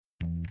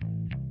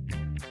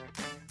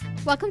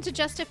Welcome to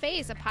Just a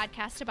Phase, a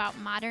podcast about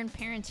modern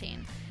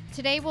parenting.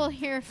 Today we'll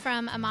hear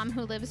from a mom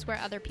who lives where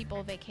other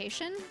people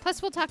vacation.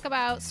 Plus we'll talk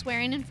about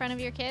swearing in front of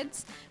your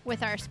kids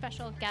with our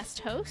special guest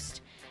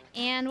host.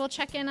 And we'll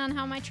check in on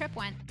how my trip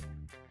went.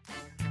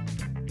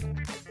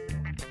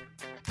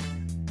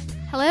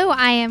 Hello,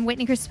 I am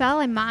Whitney Crispell.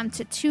 I'm mom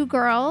to two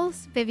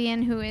girls,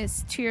 Vivian, who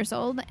is 2 years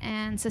old,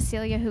 and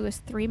Cecilia, who is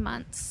 3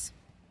 months.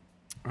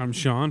 I'm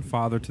Sean,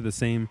 father to the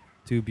same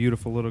two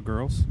beautiful little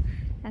girls.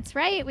 That's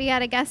right. We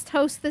got a guest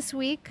host this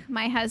week,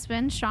 my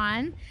husband,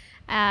 Sean.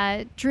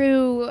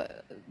 Drew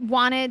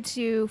wanted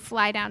to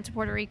fly down to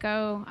Puerto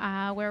Rico,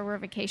 where we're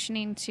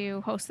vacationing,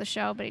 to host the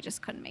show, but he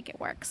just couldn't make it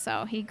work.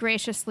 So he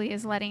graciously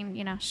is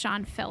letting,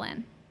 Sean fill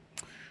in.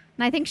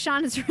 And I think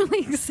Sean is really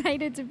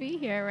excited to be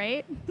here,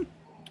 right?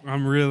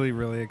 I'm really,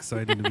 really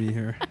excited to be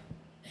here.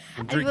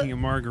 I'm drinking a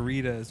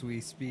margarita as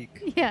we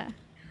speak. Yeah.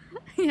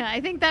 Yeah,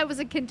 I think that was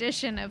a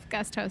condition of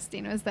guest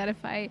hosting, was that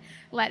if I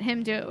let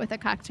him do it with a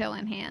cocktail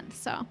in hand.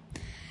 So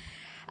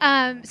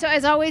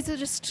as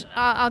always,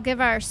 I'll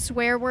give our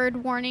swear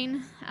word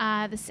warning.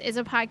 This is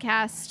a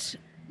podcast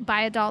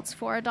by adults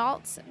for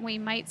adults. We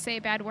might say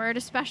a bad word,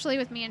 especially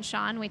with me and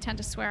Sean. We tend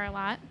to swear a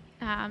lot.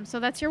 So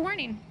that's your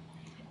warning.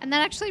 And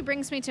that actually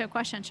brings me to a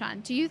question, Sean.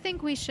 Do you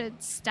think we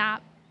should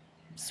stop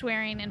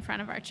swearing in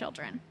front of our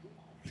children?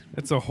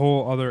 It's a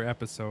whole other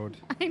episode.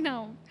 I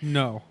know.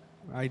 No,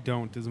 I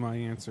don't is my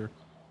answer.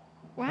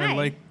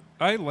 Why?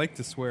 I like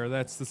to swear.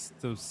 That's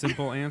the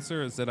simple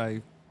answer, is that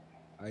I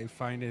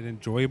find it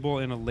enjoyable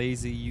in a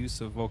lazy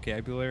use of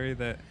vocabulary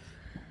that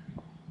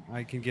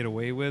I can get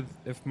away with.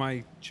 If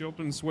my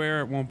children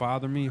swear, it won't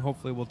bother me.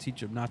 Hopefully we'll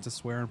teach them not to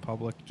swear in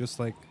public, just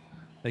like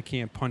they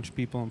can't punch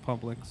people in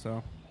public.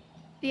 So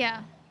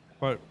Yeah.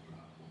 But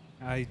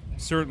I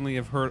certainly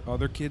have heard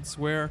other kids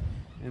swear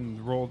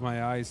and rolled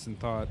my eyes and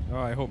thought, oh,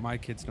 I hope my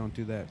kids don't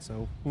do that.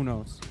 So who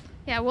knows?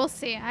 Yeah, we'll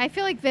see. I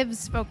feel like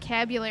Viv's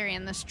vocabulary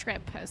in this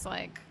trip has,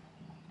 I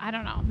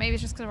don't know. Maybe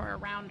it's just because we're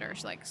around her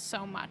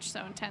so much,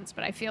 so intense.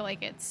 But I feel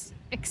like it's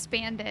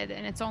expanded,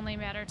 and it's only a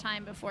matter of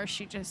time before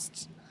she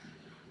just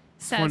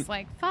says,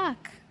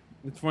 fuck.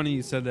 It's funny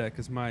you said that,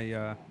 because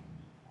I've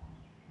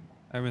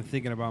been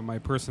thinking about my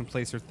person,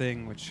 place, or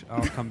thing, which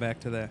I'll come back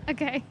to that.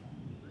 Okay.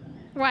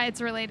 Why,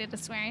 it's related to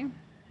swearing?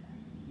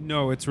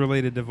 No, it's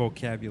related to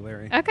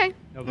vocabulary. Okay.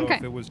 Although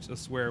if it was a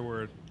swear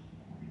word,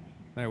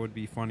 that would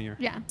be funnier.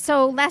 Yeah.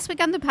 So last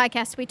week on the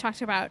podcast, we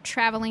talked about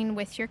traveling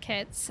with your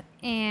kids.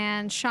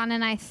 And Sean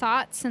and I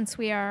thought, since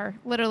we are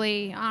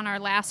literally on our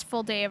last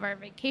full day of our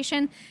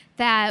vacation,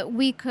 that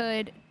we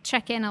could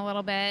check in a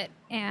little bit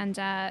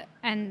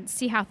and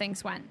see how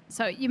things went.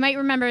 So you might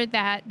remember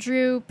that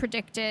Drew,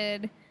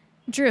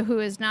 who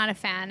is not a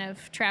fan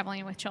of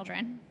traveling with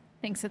children,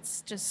 thinks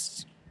it's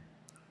just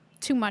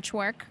too much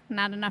work,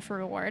 not enough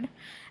reward.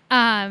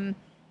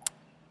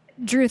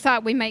 Drew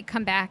thought we might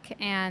come back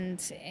and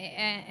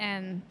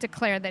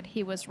declare that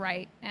he was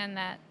right and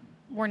that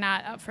we're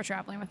not up for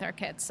traveling with our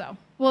kids. So,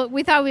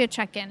 we thought we would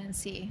check in and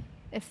see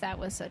if that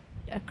was a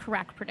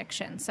correct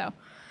prediction. So,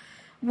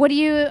 all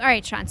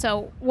right, Sean.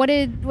 So,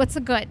 what's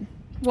the good?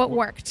 What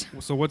worked?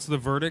 So, what's the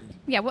verdict?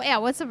 Yeah.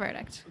 What's the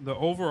verdict? The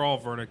overall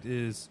verdict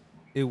is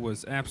it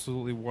was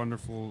absolutely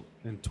wonderful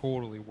and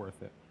totally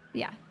worth it.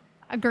 Yeah.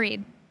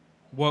 Agreed.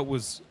 What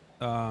was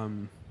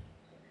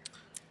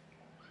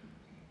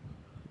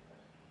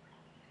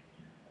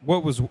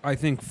I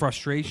think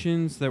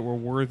frustrations that were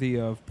worthy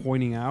of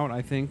pointing out,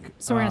 I think.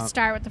 So we're going to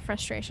start with the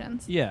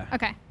frustrations. Yeah.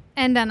 Okay.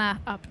 End on a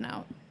up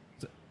note.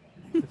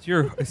 It's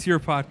your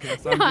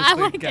podcast. No, I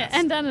like it.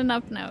 End on an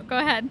up note. Go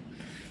ahead.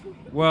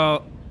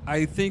 Well,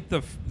 I think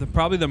the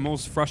probably the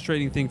most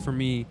frustrating thing for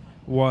me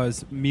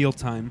was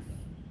mealtime.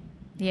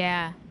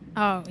 Yeah.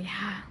 Oh,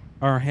 yeah.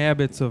 Our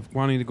habits of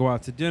wanting to go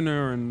out to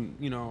dinner and,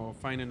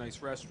 find a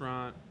nice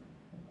restaurant,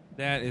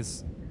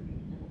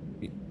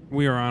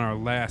 we are on our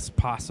last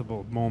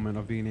possible moment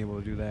of being able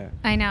to do that.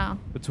 I know.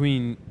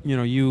 Between,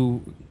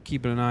 you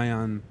keeping an eye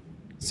on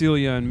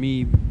Celia and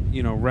me,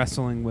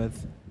 wrestling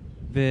with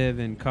Viv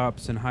and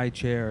cups and high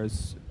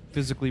chairs,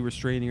 physically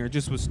restraining her,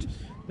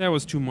 that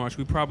was too much.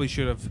 We probably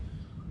should have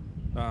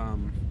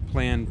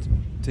planned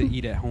to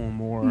eat at home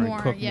more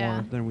and cook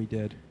more than we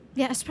did.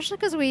 Yeah, especially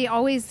because we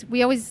always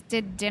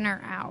did dinner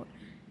out,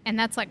 and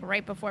that's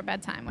right before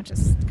bedtime, which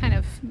is kind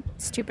of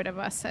stupid of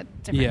us at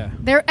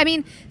different.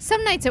 Yeah.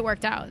 Some nights it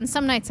worked out, and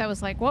some nights I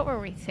was like, "What were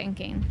we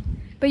thinking?"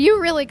 But you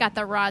really got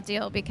the raw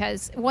deal,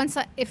 because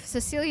if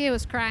Cecilia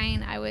was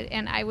crying,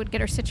 I would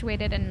get her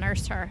situated and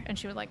nurse her, and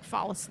she would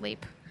fall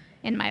asleep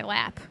in my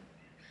lap,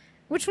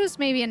 which was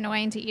maybe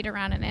annoying to eat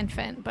around an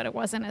infant, but it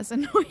wasn't as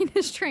annoying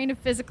as trying to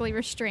physically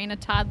restrain a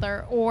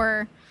toddler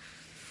or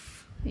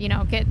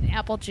get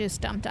apple juice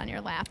dumped on your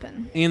lap.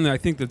 And I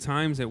think the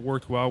times it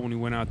worked well when we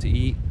went out to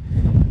eat,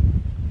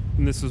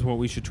 and this is what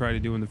we should try to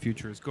do in the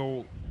future, is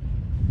go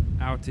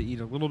out to eat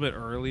a little bit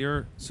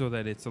earlier so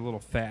that it's a little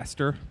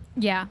faster.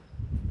 Yeah.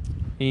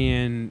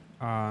 And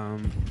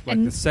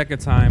the second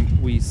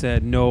time we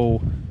said no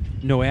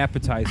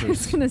appetizers. I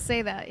was going to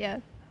say that,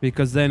 yeah.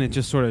 Because then it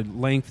just sort of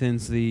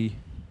lengthens the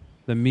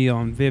the meal,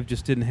 and Viv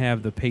just didn't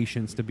have the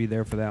patience to be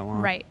there for that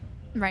long.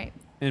 Right.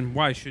 And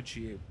why should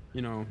she?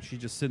 She's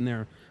just sitting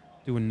there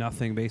doing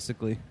nothing,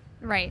 basically.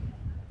 Right.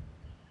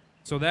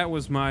 So that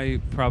was my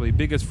probably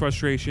biggest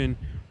frustration,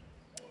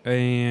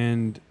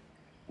 and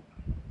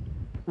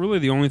really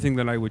the only thing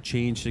that I would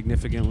change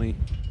significantly.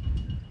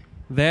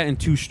 That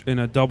and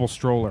a double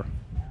stroller.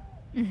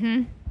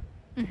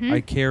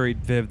 I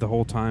carried Viv the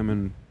whole time,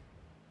 and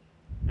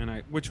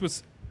which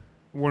was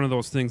one of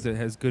those things that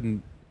has good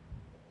and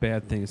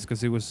bad things,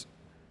 because it was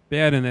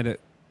bad in that it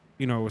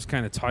was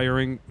kind of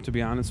tiring, to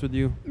be honest with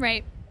you.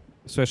 Right.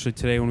 Especially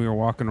today when we were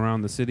walking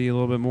around the city a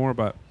little bit more,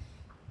 but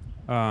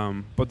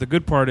the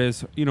good part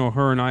is,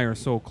 her and I are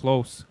so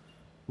close,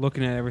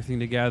 looking at everything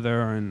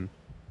together, and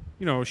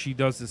she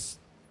does this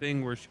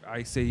thing where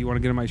I say, "You want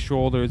to get on my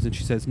shoulders?" and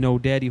she says, "No,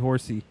 Daddy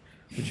Horsey,"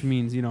 which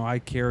means I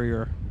carry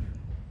her,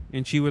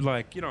 and she would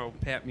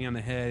pat me on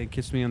the head and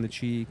kiss me on the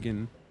cheek,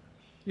 and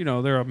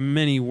there are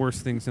many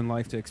worse things in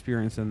life to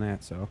experience than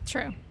that. So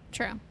true.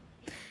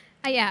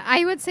 Yeah,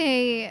 I would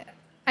say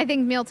I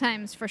think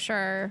mealtimes for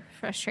sure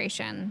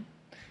frustration.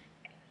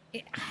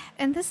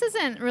 And this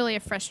isn't really a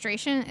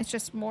frustration. It's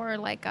just more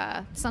like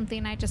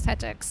something I just had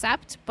to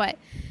accept. But,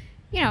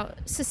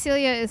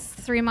 Cecilia is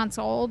 3 months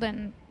old,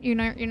 and, you're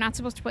not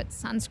supposed to put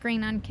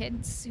sunscreen on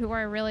kids who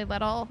are really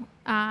little,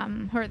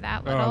 who are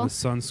that little. Oh, the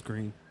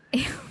sunscreen.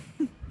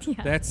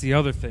 Yeah. That's the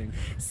other thing.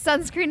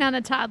 Sunscreen on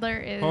a toddler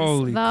is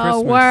Holy the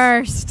Christmas.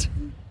 Worst.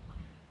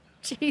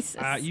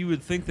 Jesus. You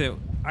would think that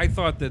I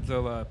thought that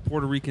the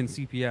Puerto Rican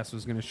CPS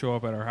was going to show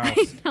up at our house.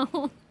 I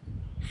know.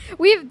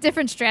 We have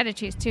different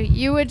strategies too.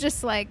 You would just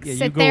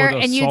sit there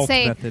and you'd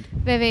say, method.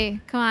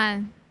 "Vivi, come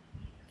on,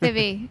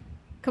 Vivi,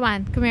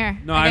 come here.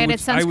 No, I got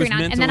sunscreen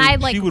on," and then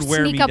I'd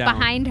sneak up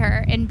behind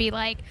her and be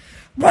like,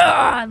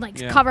 and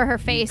cover her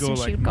face, and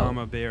she'd go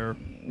Mama Bear,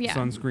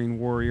 sunscreen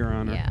warrior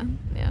on her.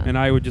 Yeah. And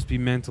I would just be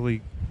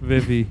mentally,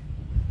 "Vivi,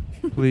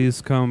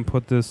 please come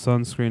put this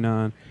sunscreen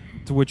on."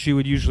 To which she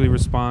would usually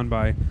respond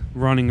by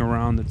running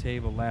around the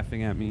table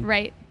laughing at me.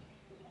 Right.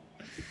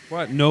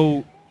 What?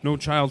 No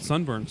child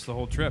sunburns the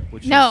whole trip,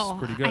 which is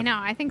pretty good. I know.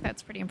 I think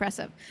that's pretty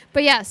impressive.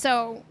 But yeah,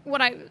 so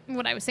what I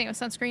was saying with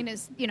sunscreen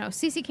is,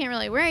 Cece can't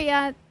really wear it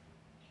yet.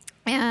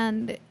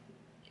 And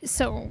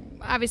so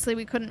obviously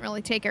we couldn't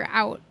really take her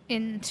out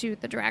into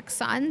the direct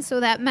sun. So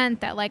that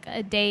meant that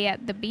a day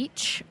at the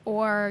beach,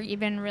 or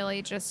even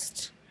really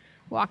just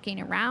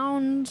walking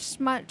around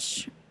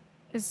much,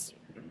 is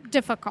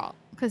difficult,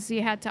 because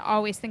you had to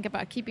always think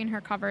about keeping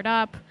her covered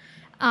up.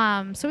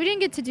 So we didn't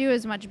get to do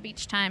as much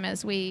beach time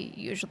as we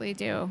usually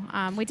do.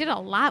 We did a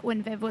lot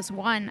when Viv was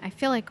 1. I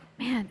feel like,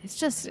 man,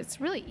 it's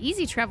really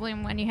easy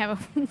traveling when you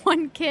have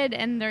one kid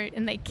and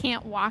they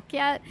can't walk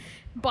yet,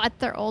 but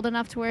they're old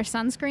enough to wear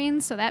sunscreen.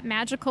 So that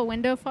magical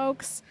window,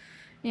 folks,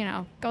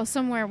 go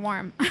somewhere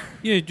warm.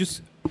 Yeah,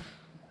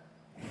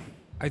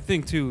 I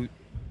think too,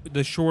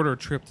 the shorter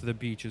trip to the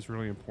beach is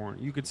really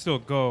important. You could still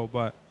go,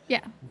 but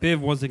Viv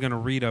wasn't going to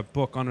read a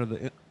book under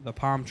the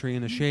palm tree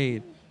in the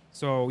shade.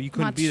 So you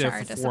couldn't be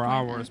there for 4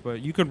 hours, but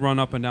you could run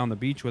up and down the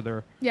beach with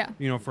her,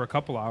 for a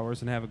couple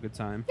hours and have a good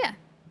time.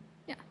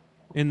 Yeah.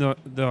 In the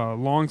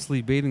long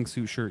sleeve bathing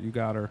suit shirt you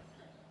got her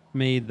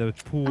made the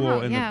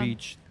pool and the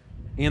beach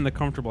and the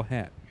comfortable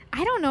hat.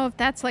 I don't know if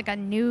that's a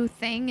new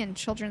thing in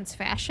children's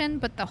fashion,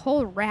 but the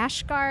whole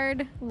rash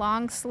guard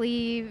long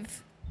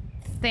sleeve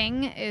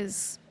thing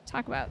is,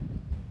 talk about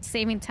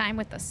saving time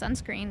with the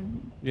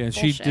sunscreen. Yeah,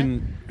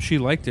 bullshit. She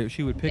liked it.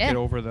 She would pick it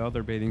over the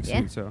other bathing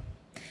suit, so.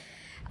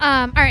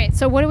 All right,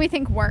 so what do we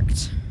think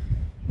worked?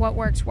 What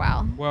worked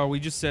well? Well, we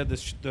just said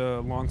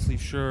the long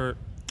sleeve shirt,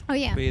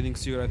 bathing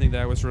suit. I think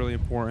that was really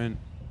important.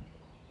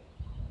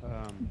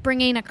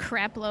 Bringing a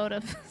crap load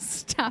of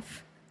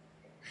stuff.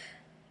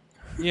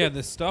 Yeah,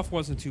 the stuff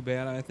wasn't too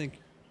bad. I think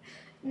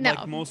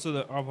most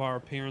of our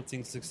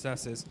parenting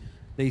successes,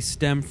 they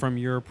stem from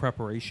your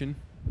preparation.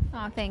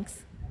 Oh,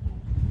 thanks.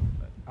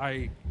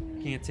 I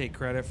can't take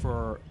credit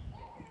for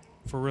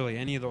really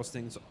any of those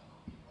things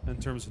in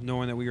terms of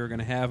knowing that we were going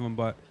to have them,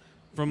 but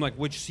from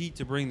which seat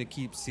to bring to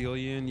keep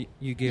Celia in,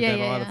 you gave that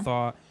a lot of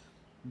thought.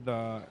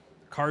 The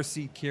car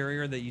seat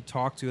carrier that you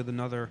talked to with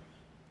another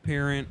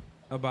parent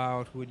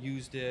about who had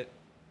used it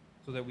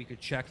so that we could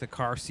check the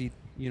car seat,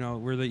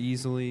 really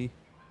easily.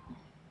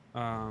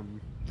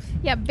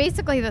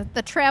 Basically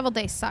the travel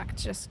day sucked,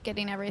 just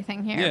getting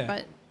everything here,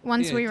 but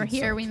once we were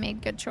here, we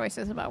made good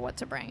choices about what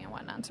to bring and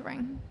what not to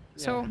bring.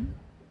 So,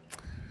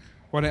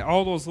 but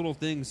all those little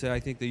things that I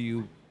think that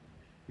you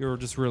were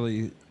just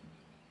really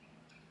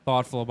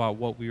thoughtful about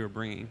what we were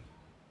bringing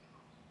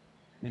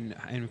and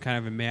kind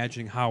of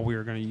imagining how we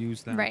were going to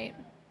use them. Right.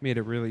 Made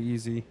it really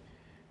easy.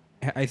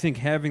 I think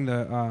having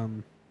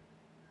the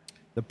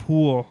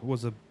pool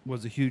was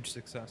a huge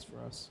success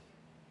for us.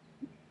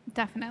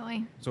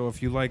 Definitely. So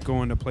if you like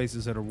going to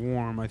places that are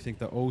warm, I think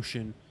the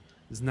ocean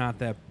is not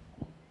that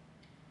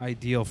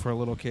ideal for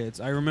little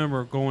kids. I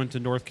remember going to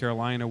North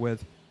Carolina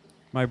with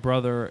my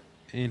brother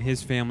and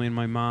his family and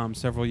my mom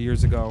several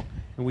years ago,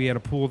 and we had a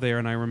pool there,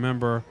 and I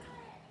remember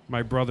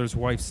my brother's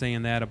wife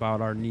saying that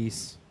about our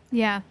niece.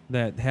 Yeah.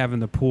 that having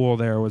the pool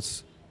there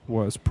was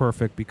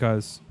perfect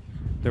because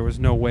there was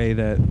no way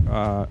that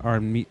our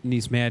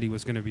niece Maddie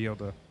was going to be able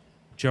to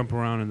jump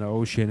around in the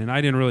ocean, and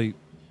I didn't really.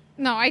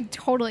 No, I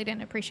totally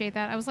didn't appreciate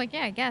that. I was like,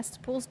 yeah, I guess the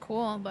pool's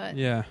cool, but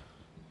Yeah.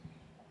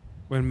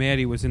 When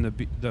Maddie was in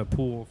the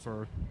pool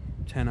for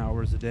 10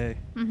 hours a day.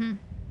 Mm-hmm.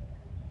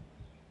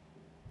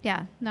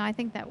 Yeah. No, I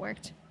think that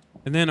worked.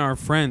 And then our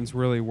friends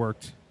really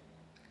worked.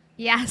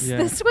 Yes, Yeah.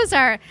 this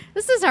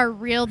is our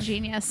real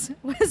genius,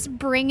 was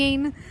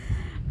bringing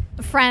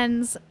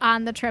friends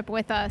on the trip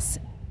with us,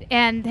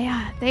 and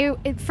they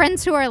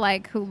friends who are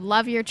like who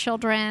love your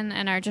children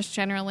and are just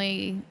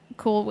generally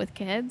cool with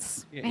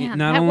kids. Man,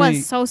 that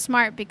was so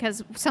smart,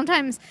 because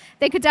sometimes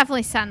they could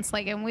definitely sense,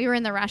 like, and we were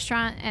in the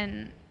restaurant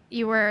and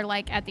you were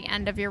like at the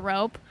end of your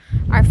rope.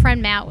 Our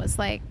friend Matt was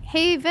like,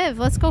 "Hey Viv,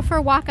 let's go for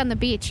a walk on the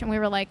beach," and we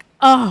were like,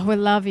 "Oh, we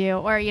love you."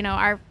 Or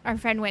our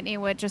friend Whitney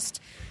would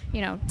just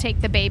take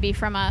the baby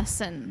from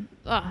us, and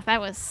that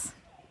was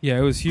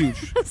it was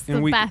huge. That's and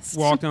the we best.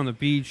 walked on the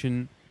beach,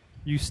 and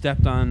you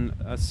stepped on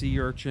a sea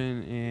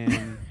urchin,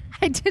 and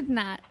I did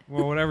not.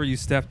 Well, whatever you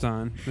stepped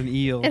on, an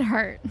eel. It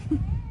hurt.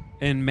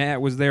 And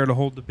Matt was there to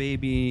hold the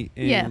baby,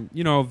 and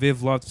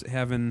Viv loves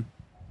having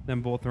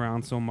them both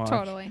around so much.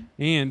 Totally.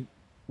 And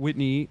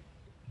Whitney,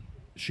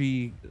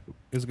 she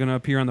is going to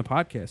appear on the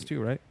podcast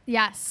too, right?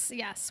 Yes.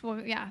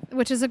 Well, yeah,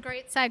 which is a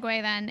great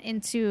segue then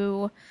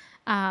into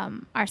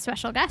our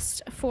special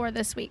guest for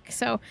this week.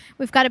 So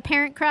we've got a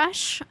parent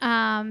crush.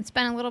 It's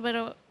been a little bit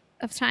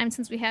of time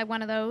since we had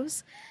one of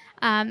those.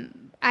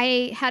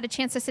 I had a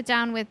chance to sit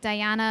down with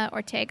Diana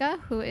Ortega,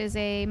 who is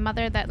a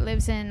mother that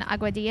lives in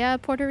Aguadilla,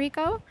 Puerto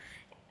Rico.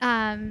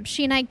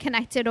 She and I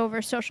connected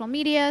over social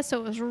media, so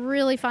it was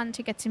really fun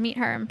to get to meet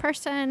her in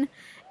person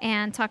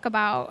and talk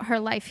about her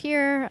life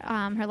here,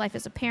 her life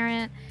as a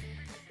parent.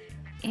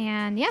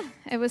 And yeah,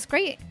 it was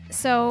great.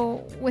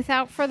 So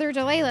without further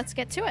delay, let's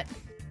get to it.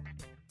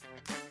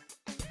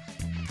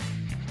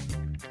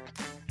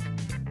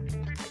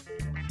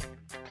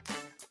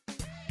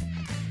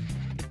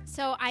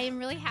 So I am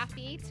really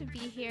happy to be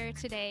here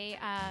today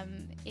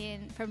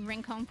from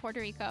Rincon, Puerto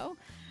Rico,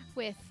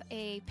 with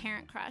a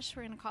parent crush.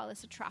 We're going to call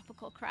this a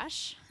tropical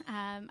crush.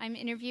 I'm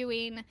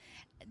interviewing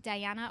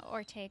Diana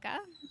Ortega.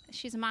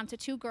 She's a mom to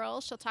 2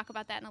 girls. She'll talk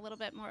about that in a little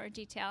bit more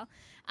detail.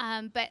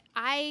 But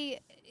I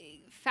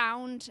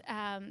found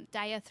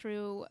Dia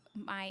through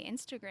my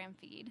Instagram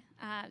feed.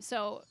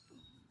 So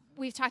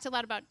we've talked a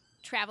lot about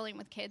traveling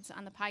with kids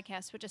on the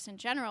podcast, but just in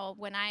general,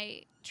 when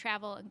I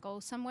travel and go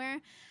somewhere,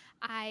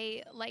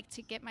 I like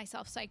to get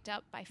myself psyched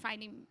up by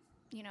finding,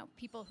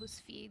 people whose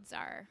feeds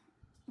are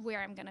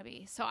where I'm going to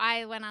be. So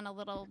I went on a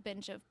little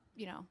binge of,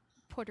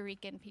 Puerto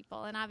Rican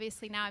people. And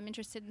obviously now I'm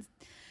interested in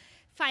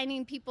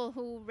finding people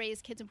who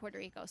raise kids in Puerto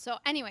Rico. So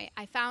anyway,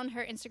 I found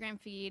her Instagram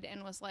feed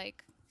and was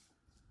like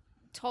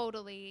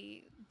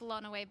totally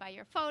blown away by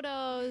your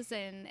photos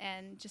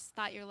and just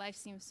thought your life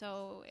seemed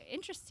so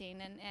interesting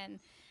and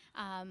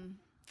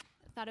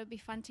thought it would be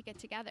fun to get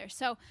together.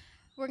 So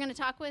we're going to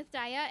talk with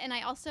Dia, and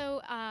I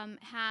also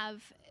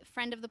have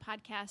friend of the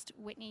podcast,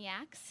 Whitney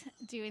Yax,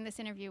 doing this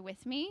interview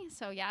with me.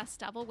 So yes,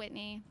 double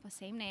Whitney, the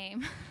same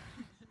name.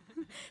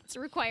 It's a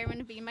requirement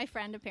to be my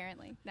friend,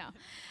 apparently. No.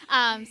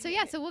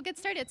 So we'll get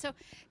started. So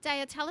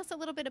Dia, tell us a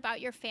little bit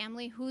about your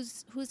family.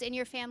 Who's in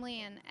your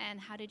family, and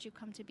how did you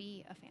come to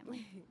be a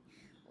family?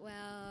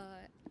 Well,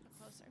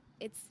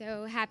 it's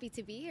so happy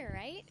to be here,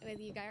 right?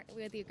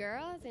 With you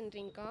girls in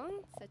Rincon.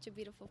 Such a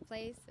beautiful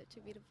place, such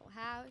a beautiful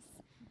house.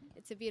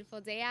 It's a beautiful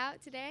day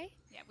out today.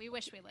 Yeah, we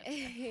wish we lived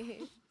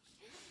here.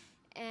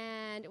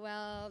 And,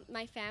 well,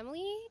 my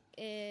family,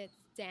 it's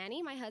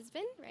Danny, my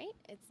husband, right?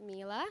 It's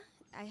Mila.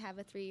 I have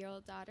a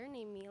 3-year-old daughter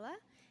named Mila.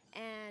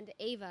 And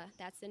Ava,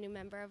 that's the new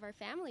member of our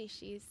family.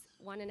 She's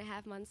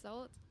 1.5 months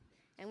old.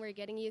 And we're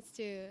getting used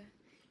to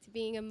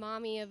being a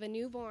mommy of a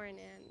newborn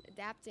and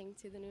adapting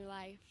to the new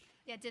life.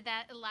 Yeah, did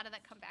a lot of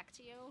that come back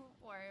to you?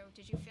 Or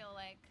did you feel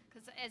like,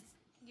 because as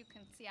you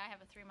can see, I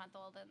have a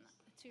 3-month-old and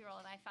a 2-year-old,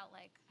 and I felt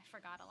like I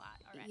forgot a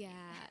lot already.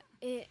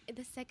 Yeah,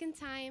 the second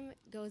time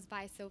goes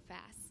by so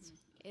fast.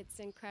 Mm-hmm. It's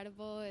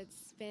incredible.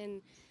 It's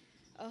been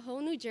a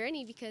whole new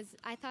journey because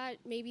I thought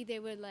maybe they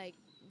would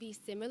be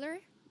similar,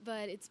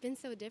 but it's been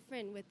so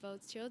different with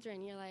both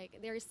children. You're like,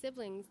 they're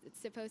siblings.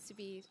 It's supposed to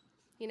be,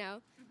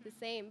 the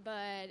same,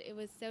 but it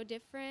was so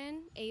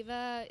different.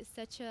 Ava is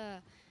such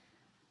a,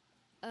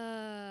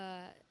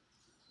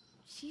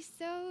 she's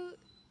so,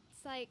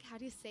 it's like, how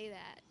do you say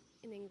that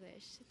in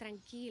English?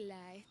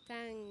 Tranquila,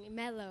 tan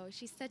mellow.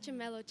 She's such a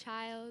mellow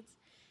child.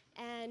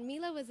 And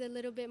Mila was a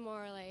little bit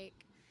more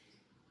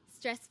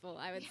stressful,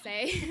 I would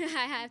say.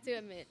 I have to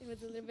admit. It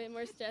was a little bit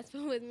more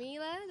stressful with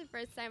Mila the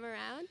first time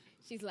around.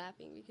 She's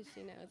laughing because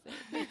she knows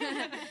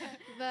it.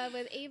 But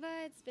with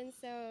Ava, it's been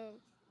slow.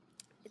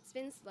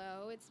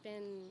 It's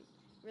been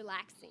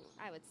relaxing,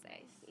 I would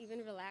say.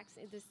 Even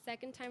relaxing. The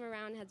second time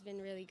around has been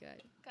really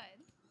good.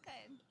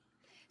 Good.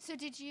 So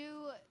did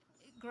you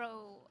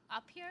grow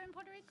up here in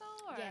Puerto Rico?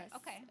 Or? Yes.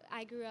 Okay.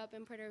 I grew up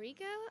in Puerto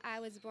Rico. I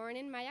was born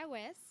in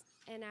Mayagüez.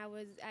 and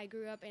I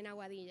grew up in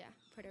Aguadilla,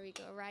 Puerto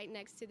Rico, right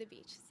next to the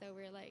beach. So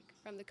we're like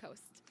from the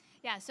coast.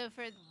 Yeah, so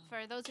for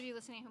those of you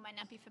listening who might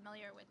not be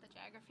familiar with the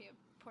geography of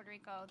Puerto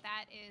Rico,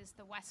 that is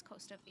the west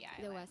coast of the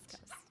island. The west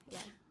coast, yeah.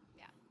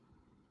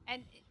 Yeah.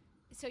 And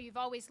so you've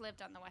always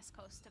lived on the west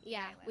coast of the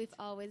island? Yeah, we've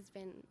always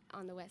been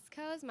on the west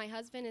coast. My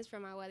husband is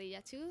from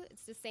Aguadilla too.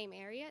 It's the same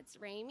area. It's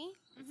Ramey.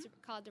 It's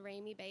called the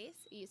Ramey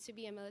base. It used to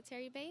be a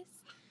military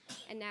base,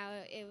 and now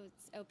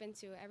it's open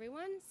to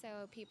everyone.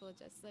 So people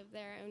just live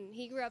there. And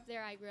he grew up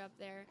there. I grew up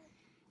there.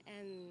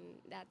 And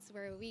that's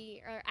where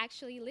we are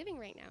actually living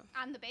right now.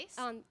 On the base?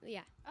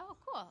 Yeah. Oh,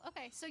 cool.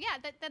 Okay. So, yeah,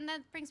 then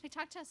that brings me,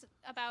 talk to us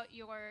about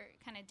your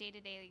kind of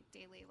day-to-day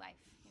daily life,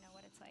 you know,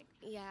 what it's like.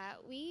 Yeah,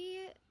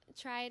 we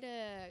try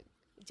to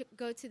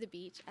go to the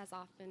beach as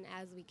often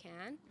as we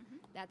can.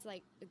 That's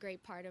like a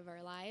great part of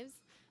our lives.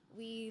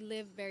 We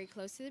live very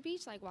close to the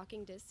beach, like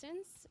walking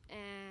distance,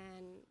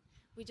 and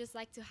we just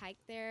like to hike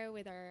there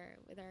with our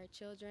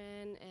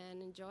children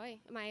and enjoy.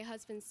 My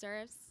husband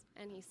surfs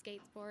and he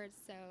skateboards,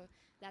 so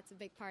that's a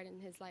big part in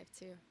his life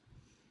too.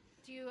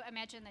 Do you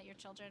imagine that your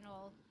children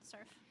will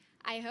surf?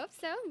 I hope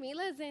so.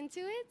 Mila's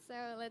into it,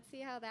 so let's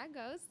see how that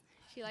goes.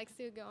 She likes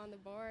to go on the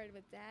board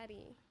with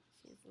Daddy.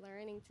 She's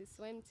learning to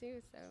swim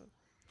too, so.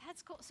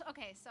 That's cool. So,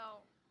 okay, so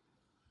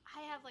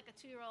I have like a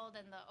 2-year-old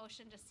and the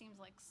ocean just seems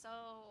like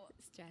so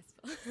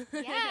stressful.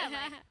 Yeah,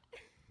 like,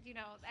 you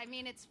know, I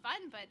mean, it's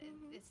fun, but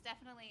it's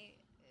definitely,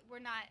 we're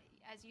not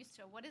as used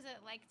to it. What is it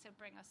like to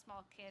bring a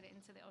small kid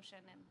into the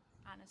ocean and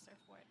on a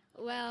surfboard?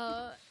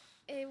 Well,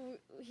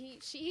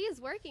 she is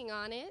working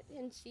on it,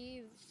 and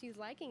she's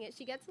liking it.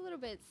 She gets a little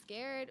bit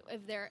scared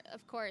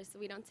of course,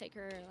 we don't take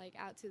her like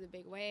out to the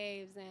big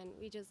waves, and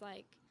we just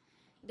like,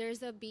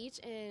 there's a beach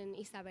in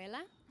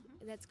Isabela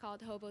that's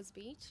called Hobo's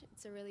Beach.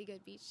 It's a really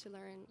good beach to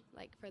learn,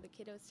 like for the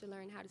kiddos to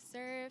learn how to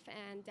surf,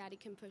 and Daddy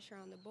can push her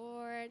on the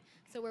board.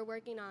 So we're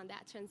working on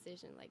that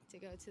transition, like to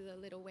go to the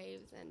little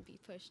waves and be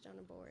pushed on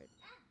a board.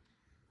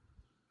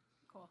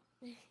 Cool.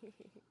 I'm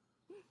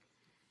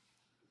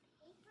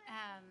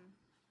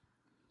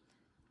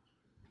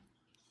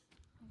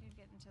going to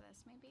get into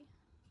this maybe.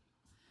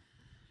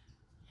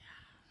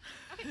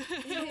 Yeah.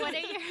 Okay. So what are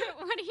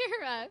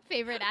your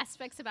favorite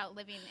aspects about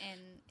living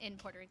in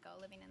Puerto Rico,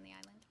 living in the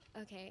island?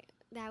 Okay,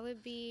 that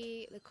would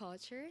be the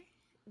culture,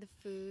 the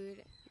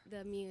food,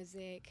 the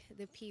music,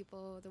 the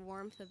people, the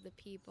warmth of the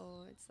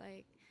people. It's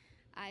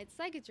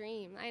like a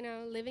dream. I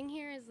know living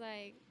here is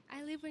like,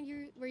 I live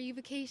where you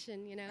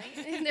vacation, you know?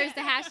 And there's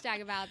the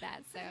hashtag about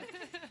that, so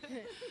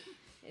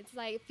it's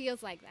like, it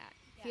feels like that.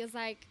 Yeah. Feels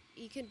like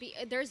you could be,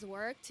 there's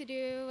work to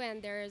do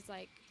and there's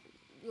like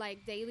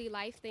daily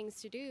life things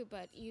to do,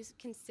 but you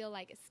can still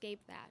like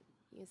escape that.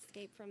 You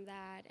escape from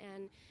that,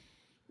 and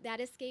that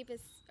escape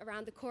is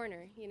around the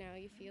corner. You know,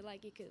 you feel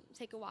like you could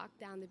take a walk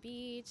down the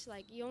beach.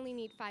 Like, you only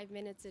need 5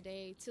 minutes a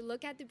day to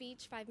look at the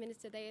beach. 5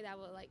 minutes a day, that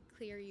will like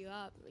clear you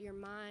up, your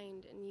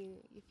mind, and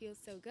you feel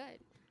so good.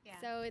 Yeah.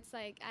 So it's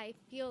like, I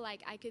feel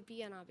like I could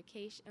be on a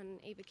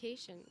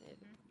vacation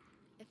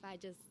if I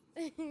just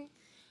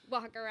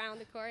walk around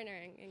the corner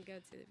and go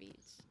to the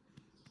beach.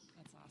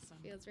 That's awesome.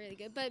 Feels really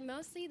good. But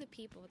mostly the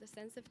people, the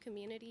sense of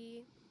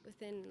community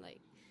within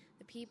like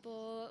the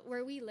people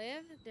where we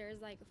live.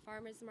 There's like a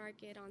farmer's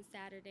market on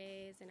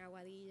Saturdays in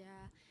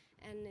Aguadilla,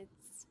 and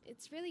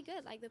it's really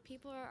good. Like, the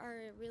people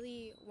are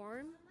really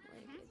warm.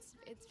 Like,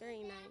 it's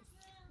very nice.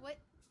 What?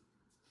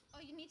 Oh,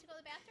 you need to go to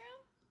the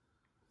bathroom?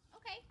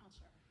 Okay. I'll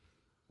show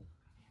her.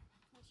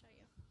 I'll show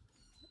you.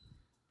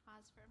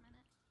 Pause for a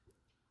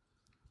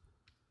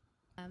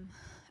minute.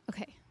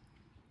 Okay.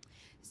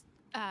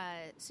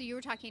 So you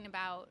were talking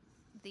about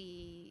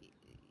you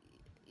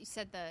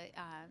said the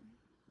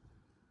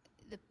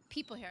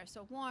people here are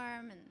so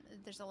warm and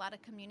there's a lot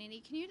of community.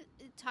 Can you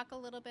talk a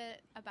little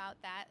bit about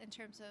that in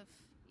terms of,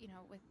 you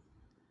know, I'm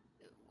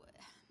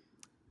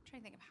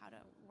trying to think of how to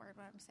word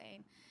what I'm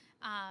saying.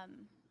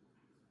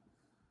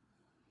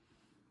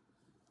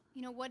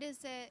 You know, what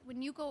is it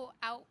when you go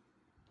out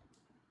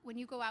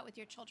with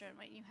your children,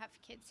 when you have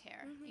kids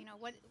here, you know,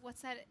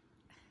 what's that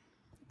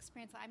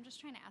experience? I'm just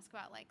trying to ask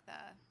about like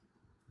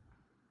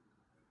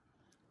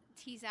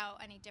tease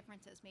out any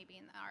differences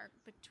maybe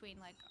between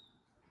like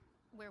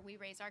where we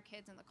raise our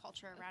kids and the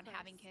culture around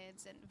having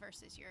kids and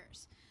versus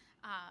yours.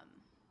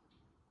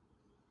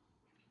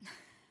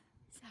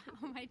 So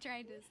how am I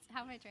trying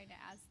to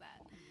ask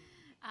that?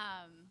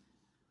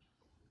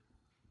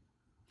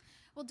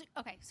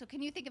 Okay. So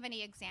can you think of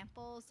any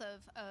examples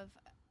of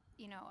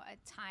you know, a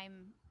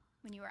time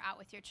when you were out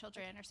with your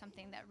children or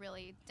something that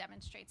really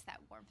demonstrates that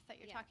warmth that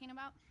you're talking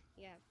about?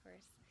 Yeah, of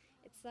course.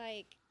 It's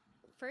like,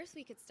 first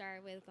we could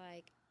start with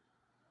like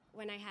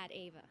when I had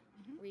Ava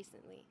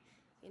recently.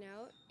 You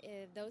know,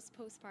 if those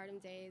postpartum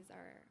days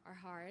are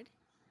hard,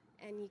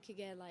 and you could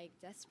get like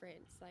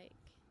desperate. It's like,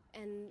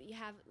 and you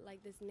have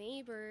like these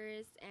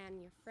neighbors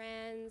and your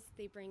friends.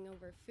 They bring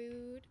over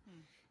food.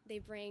 They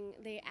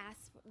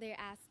ask,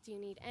 do you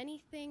need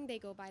anything? They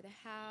go by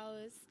the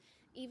house.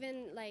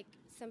 Even like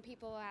some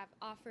people have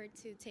offered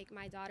to take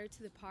my daughter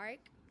to the park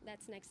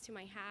that's next to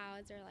my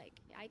house, or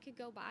like I could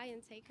go by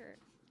and take her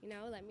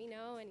let me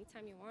know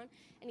anytime you want.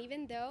 And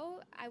even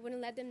though I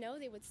wouldn't let them know,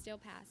 they would still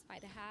pass by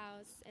the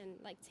house and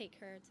like take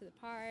her to the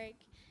park.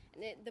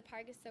 And the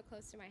park is so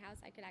close to my house,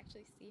 I could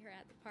actually see her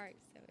at the park.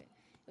 So it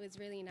was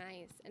really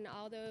nice. And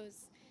all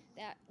those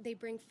that they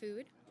bring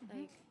food,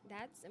 like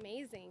that's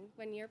amazing.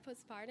 When you're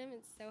postpartum,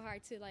 it's so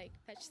hard to like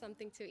fetch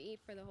something to eat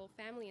for the whole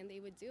family, and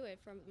they would do it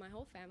for my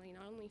whole family,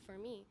 not only for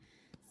me.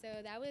 So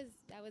that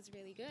was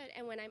really good.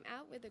 And when I'm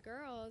out with the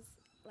girls,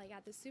 like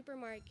at the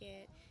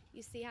supermarket,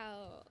 you see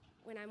how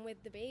when I'm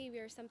with the baby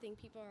or something,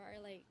 people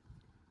are like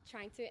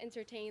trying to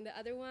entertain the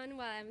other one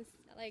while I'm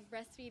like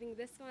breastfeeding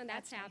this one.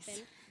 That's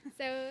happened. Nice.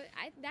 So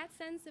that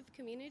sense of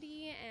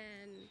community,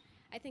 and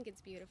I think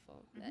it's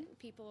beautiful that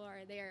people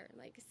are there,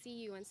 like see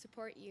you and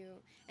support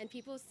you, and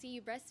people see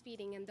you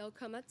breastfeeding and they'll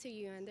come up to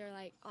you and they're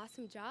like,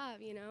 awesome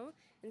job,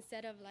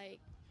 instead of like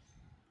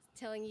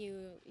telling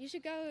you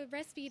should go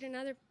breastfeed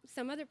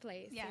some other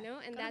place,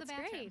 and that's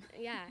great.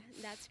 Yeah,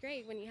 that's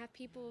great when you have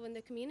people in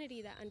the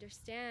community that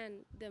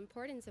understand the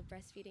importance of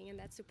breastfeeding and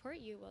that support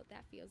you. Well,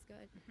 that feels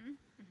good.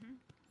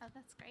 Oh,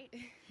 that's great.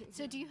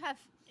 So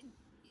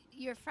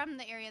you're from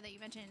the area that you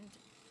mentioned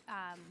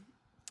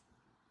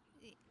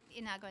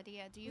in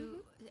Aguadilla.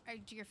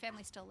 Do your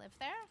family still live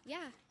there?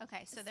 Yeah.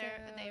 Okay, so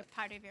they're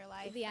part of your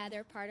life? Yeah,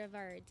 they're part of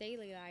our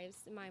daily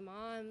lives. My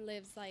mom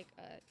lives like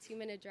a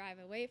 2-minute drive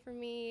away from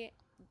me.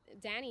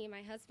 Danny,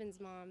 my husband's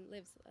mom,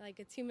 lives like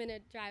a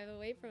 2-minute drive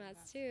away from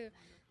us too.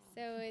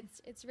 So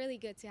it's really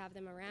good to have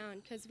them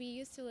around, because we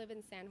used to live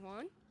in San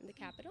Juan, in the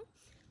capital.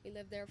 We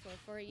lived there for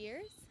 4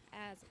 years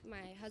as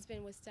my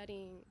husband was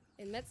studying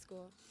in med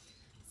school.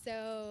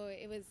 So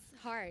it was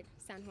hard.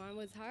 San Juan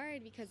was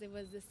hard because it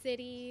was the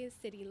city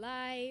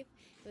life.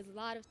 It was a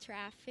lot of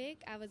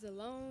traffic. I was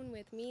alone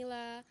with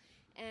Mila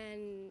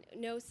and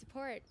no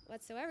support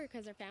whatsoever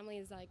because our family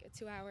is like a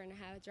 2.5-hour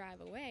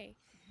drive away.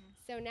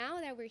 So now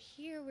that we're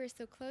here, we're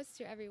so close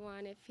to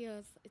everyone. It's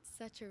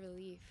such a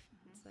relief.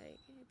 It's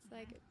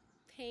like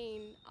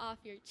pain off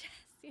your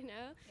chest,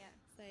 Yeah.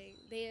 It's like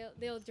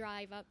they'll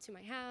drive up to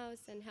my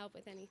house and help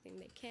with anything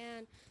they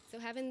can. So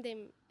having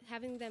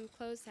them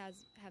close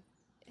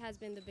has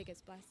been the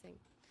biggest blessing.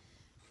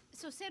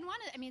 So San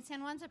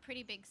Juan's a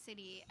pretty big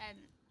city, and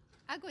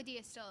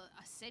Aguadilla is still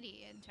a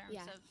city in terms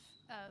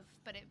of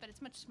but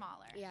it's much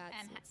smaller. Yeah,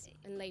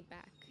 and laid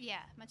back.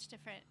 Yeah, much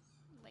different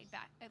laid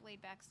back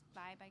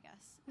vibe, I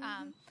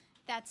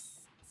guess.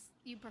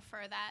 You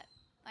prefer that?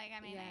 Like,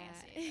 I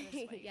guess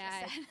what you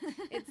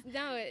just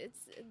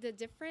said. The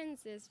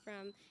difference is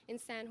in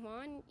San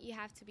Juan, you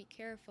have to be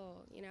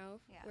careful,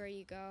 where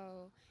you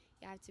go.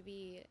 You have to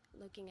be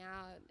looking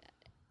out,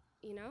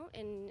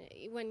 and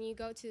when you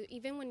go to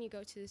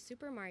the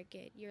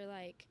supermarket, you're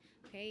like,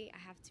 okay, I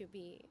have to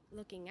be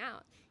looking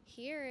out.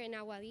 Here in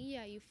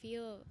Aguadilla, you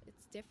feel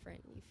it's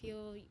different. You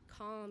feel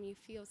calm, you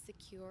feel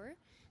secure.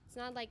 It's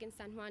not like in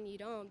San Juan you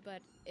don't,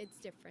 but it's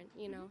different,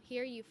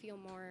 Here you feel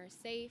more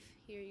safe.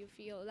 Here you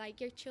feel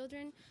like your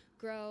children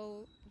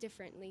grow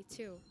differently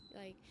too.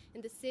 Like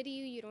in the city,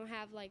 you don't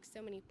have like so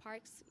many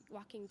parks,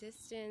 walking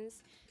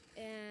distance,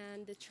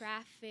 and the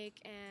traffic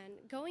and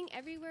going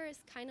everywhere is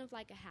kind of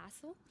like a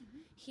hassle.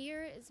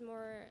 Here is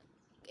more,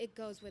 it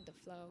goes with the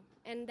flow,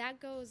 and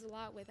that goes a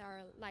lot with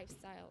our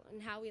lifestyle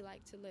and how we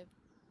like to live.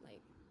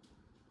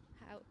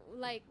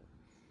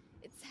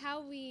 It's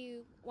how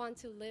we want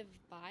to live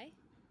by.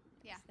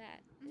 Yeah. It's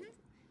that.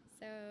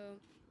 So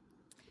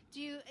do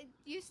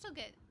you still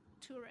get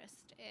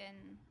tourists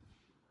in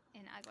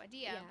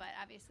Aguadilla, but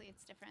obviously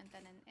it's different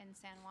than in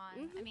San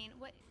Juan. I mean,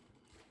 what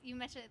you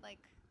mentioned, like,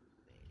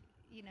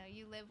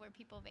 you live where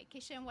people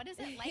vacation. What is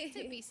it like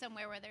to be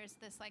somewhere where there's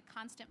this like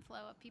constant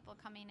flow of people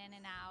coming in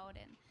and out?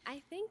 And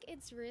I think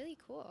it's really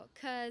cool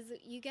because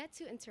you get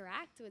to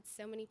interact with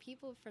so many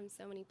people from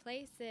so many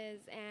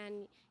places,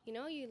 and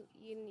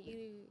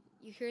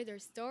you hear their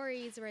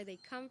stories, where they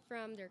come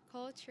from, their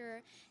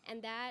culture,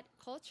 and that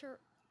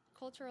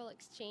cultural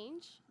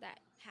exchange that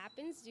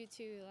happens due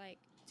to like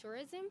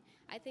tourism.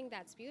 I think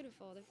that's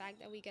beautiful. The fact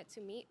that we get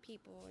to meet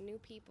people, new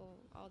people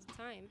all the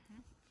time.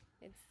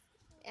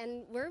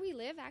 And where we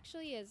live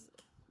actually is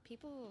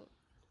people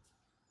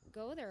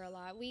go there a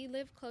lot. We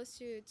live close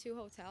to 2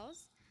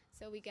 hotels,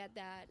 so we get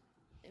that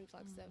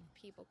influx of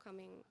people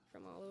coming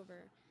from all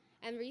over.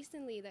 And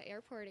recently the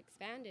airport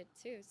expanded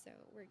too, so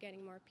we're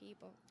getting more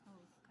people.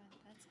 Oh, good.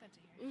 That's good to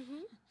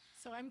hear.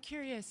 So I'm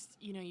curious,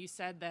 you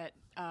said that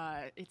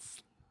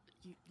it's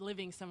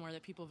living somewhere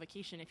that people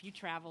vacation. If you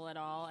travel at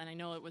all, and I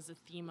know it was a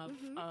theme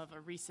of a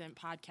recent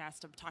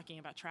podcast of talking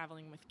about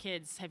traveling with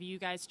kids. Have you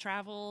guys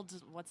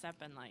traveled? What's that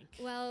been like?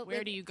 Well,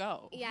 where do you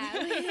go? Yeah,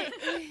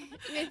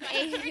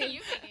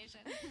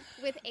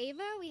 with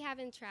Ava, we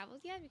haven't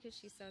traveled yet because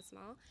she's so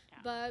small. Yeah.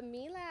 But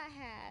Mila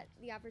had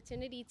the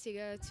opportunity to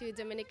go to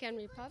Dominican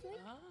Republic.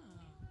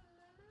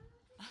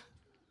 Oh.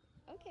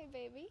 Okay,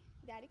 baby.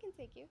 Daddy can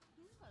take you.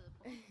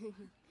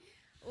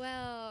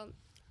 Well,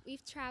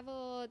 we've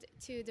traveled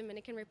to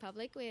Dominican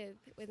Republic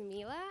with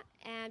Mila,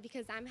 and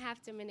because I'm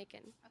half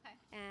Dominican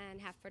and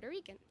half Puerto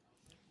Rican.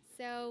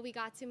 So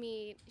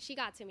she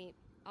got to meet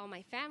all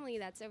my family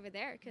that's over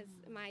there, because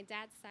my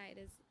dad's side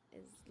is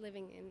is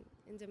living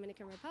in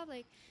Dominican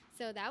Republic.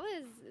 So that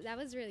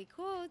was really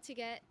cool to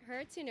get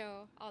her to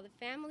know all the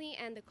family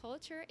and the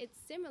culture. It's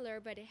similar,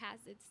 but it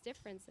has its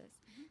differences.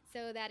 Mm-hmm.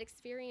 So that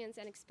experience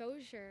and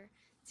exposure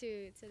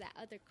to that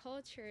other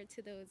culture,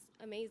 to those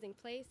amazing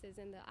places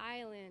in the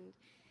island,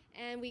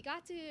 and we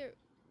got to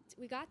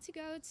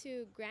go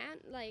to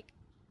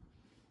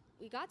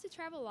we got to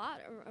travel a lot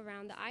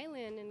around the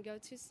island and go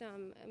to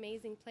some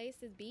amazing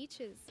places,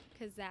 beaches,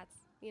 because that's,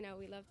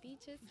 we love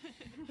beaches.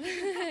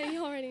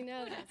 You already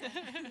know that.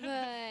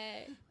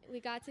 But we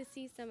got to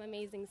see some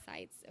amazing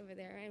sights over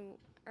there. And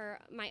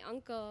my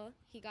uncle,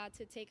 he got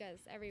to take us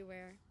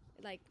everywhere,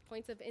 like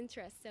points of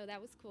interest. So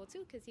that was cool,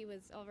 too, because he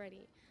was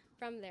already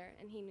from there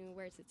and he knew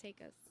where to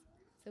take us.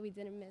 So we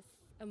didn't miss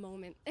a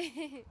moment.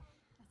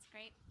 That's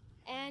great.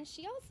 And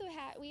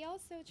we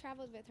also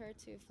traveled with her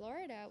to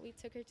Florida. We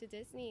took her to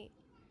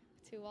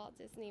Walt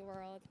Disney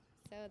World.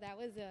 So that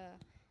was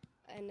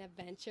an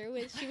adventure.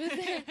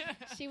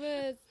 She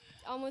was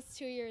almost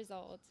 2 years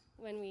old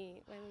when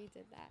we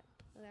did that.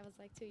 So that was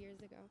like 2 years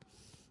ago.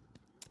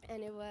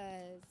 And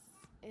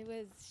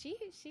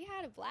she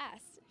had a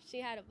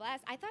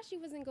blast. I thought she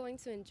wasn't going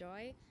to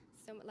enjoy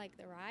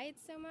the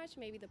rides so much,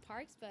 maybe the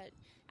parks, but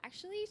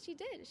actually she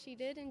did. She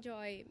did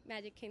enjoy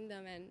Magic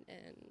Kingdom and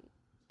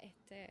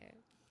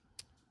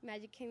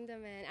Magic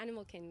Kingdom and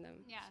Animal Kingdom.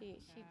 Yeah. She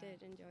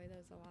did enjoy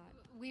those a lot.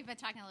 We've been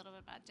talking a little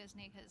bit about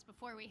Disney because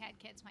before we had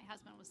kids, my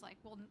husband was like,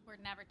 well, we're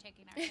never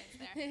taking our kids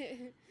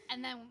there.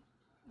 And then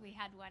we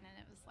had one and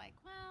it was like,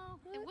 well,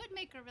 it would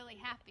make her really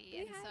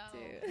happy. And so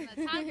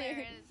the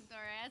toddlers,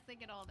 or as they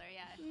get older,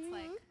 it's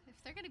like, if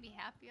they're going to be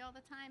happy all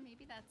the time,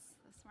 maybe that's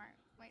the smart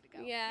way to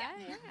go. Yeah.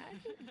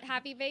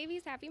 Happy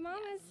babies, happy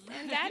mamas,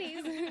 and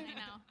daddies. I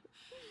know.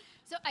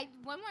 So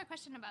one more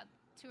question about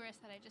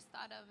tourists that I just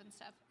thought of and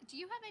stuff. Do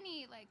you have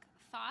any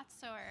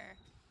thoughts or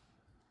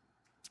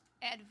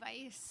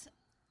advice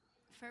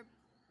for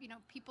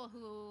people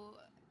who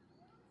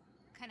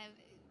kind of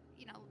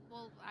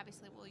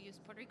we'll use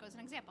Puerto Rico as an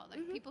example,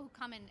 people who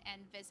come in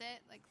and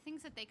visit,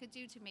 things that they could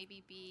do to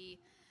maybe be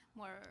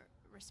more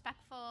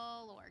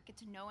respectful or get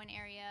to know an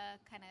area,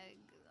 kind of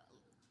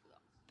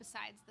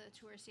besides the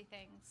touristy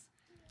things?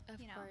 Of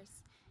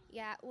course.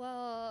 Yeah,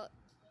 well,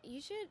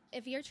 you should,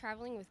 if you're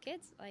traveling with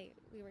kids, like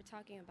we were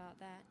talking about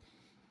that,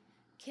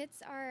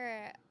 kids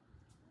are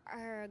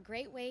a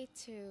great way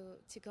to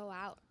go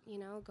out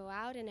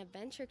and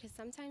adventure, because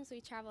sometimes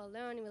we travel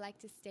alone and we like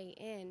to stay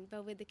in,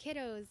 but with the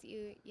kiddos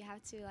you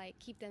have to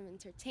keep them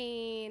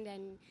entertained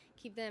and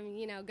keep them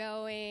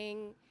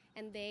going,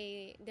 and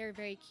they're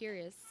very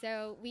curious,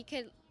 so we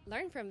could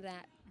learn from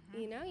that.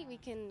 We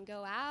can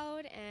go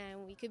out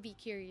and we could be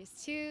curious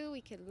too.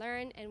 We could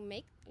learn and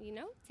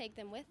take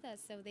them with us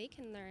so they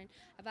can learn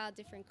about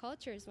different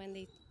cultures when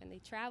they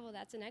travel.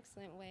 That's an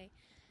excellent way.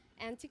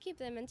 And to keep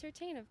them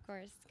entertained, of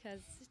course,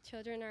 because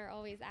children are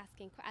always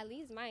asking, at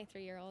least my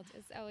 3-year-old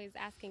is always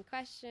asking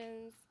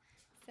questions.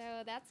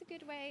 So that's a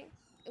good way.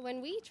 When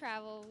we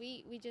travel,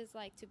 we just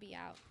like to be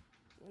out,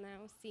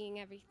 seeing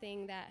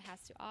everything that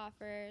has to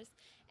offer,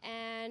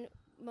 and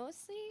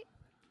mostly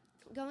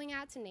going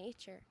out to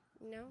nature.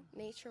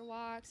 Nature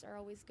walks are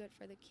always good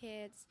for the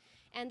kids.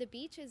 And the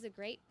beach is a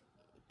great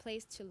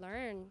place to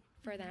learn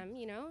for them,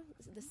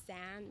 the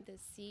sand, the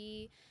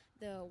sea,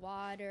 the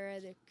water,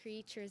 the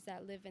creatures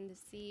that live in the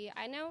sea.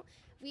 I know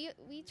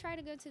we try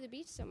to go to the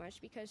beach so much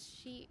because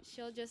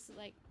she'll just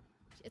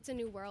it's a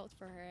new world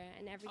for her,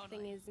 and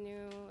everything is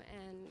new,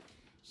 and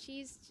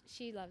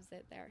she loves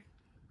it there.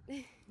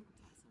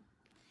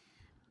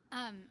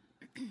 Awesome.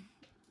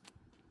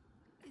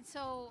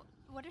 So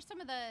what are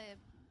some of the,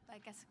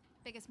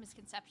 biggest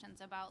misconceptions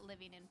about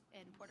living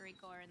in Puerto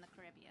Rico or in the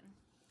Caribbean?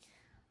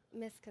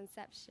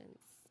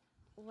 Misconceptions.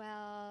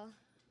 Well,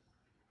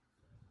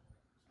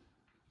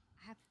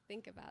 I have to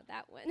think about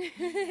that one.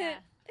 Yeah.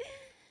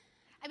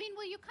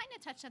 You kind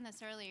of touched on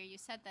this earlier. You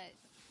said that,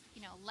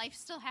 life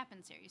still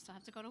happens here. You still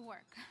have to go to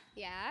work.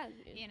 Yeah.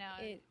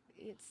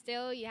 It's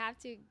still, you have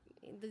to,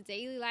 the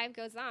daily life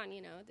goes on,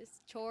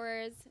 there's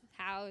chores,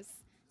 house,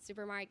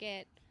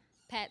 supermarket,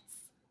 pets,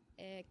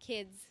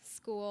 kids,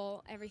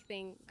 school,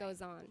 everything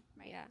goes on.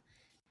 Right. Yeah.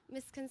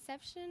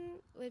 Misconception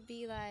would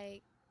be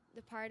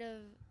the part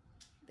of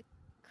the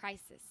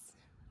crisis.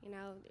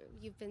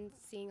 You've been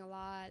seeing a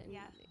lot, and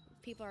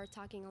people are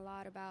talking a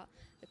lot about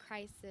the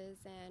crisis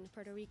and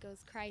Puerto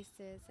Rico's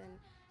crisis and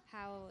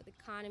how the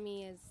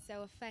economy is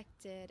so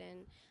affected.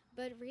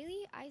 But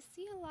really, I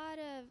see a lot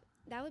of,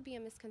 that would be a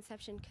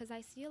misconception, because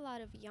I see a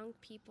lot of young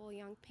people,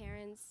 young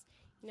parents,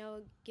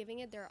 giving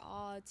it their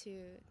all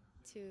to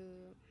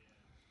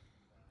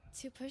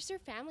push their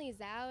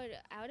families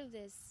out of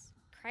this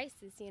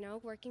crisis,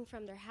 working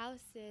from their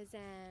houses,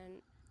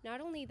 and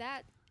not only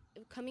that,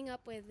 coming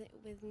up with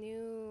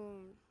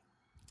new,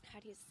 how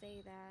do you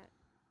say that?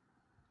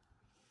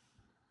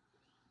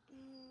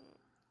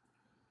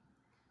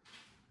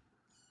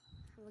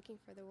 I'm looking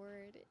for the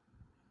word.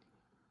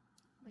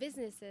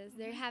 Businesses.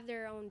 They have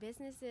their own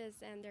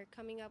businesses, and they're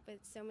coming up with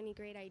so many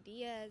great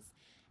ideas.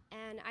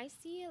 And I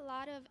see a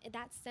lot of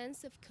that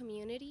sense of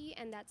community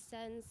and that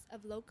sense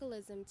of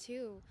localism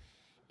too.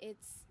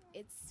 It's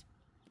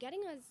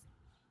getting us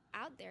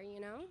out there, you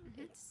know?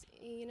 Mm-hmm.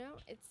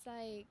 It's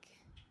like,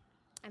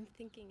 I'm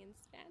thinking in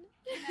Spanish.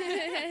 That's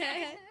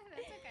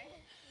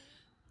okay.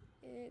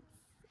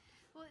 It's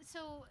Well,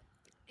 so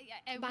yeah,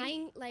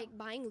 buying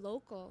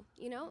local,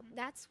 you know? Mm-hmm.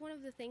 That's one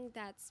of the things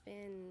that's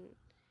been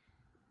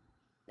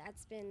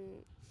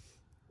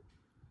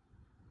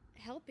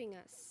helping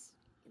us,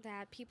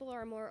 that people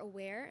are more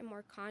aware and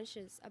more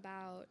conscious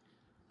about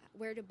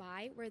where do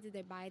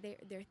they buy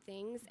their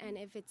things, and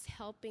if it's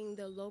helping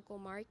the local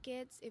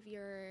markets,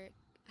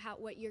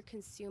 what you're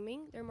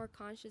consuming, they're more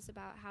conscious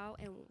about how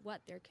and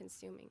what they're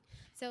consuming.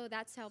 So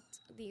that's helped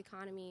the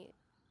economy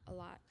a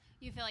lot.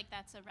 You feel like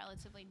that's a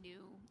relatively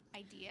new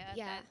idea?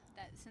 Yeah,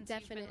 that since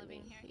definitely. you've been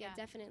living here? Yeah,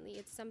 definitely.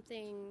 It's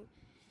something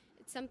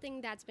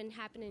that's been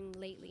happening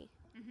lately.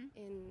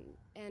 Mm-hmm.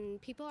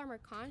 And people are more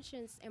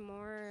conscious and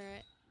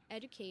more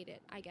educated,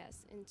 I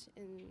guess,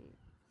 in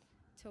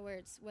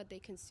towards what they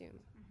consume.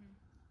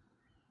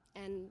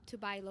 Mm-hmm. And to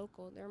buy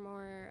local, they're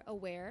more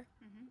aware,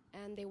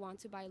 Mm-hmm. and they want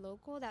to buy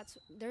local.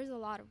 There's a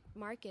lot of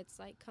markets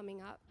like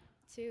coming up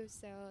too,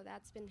 so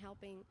that's been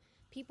helping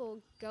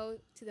people go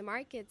to the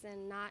markets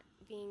and not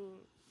going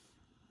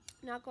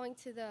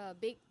to the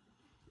big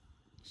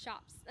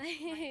shops.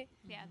 Right.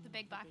 Yeah, the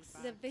big box.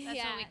 That's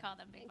what we call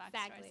them, big box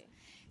stores.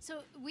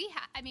 So we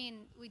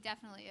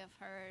definitely have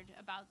heard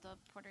about the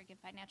Puerto Rican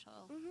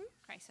financial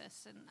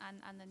crisis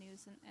and on the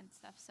news and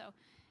stuff. So,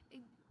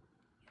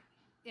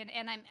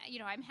 and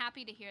I'm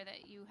happy to hear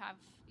that you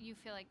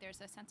feel like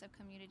there's a sense of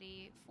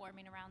community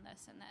forming around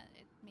this, and that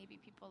maybe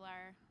people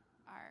are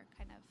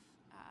kind of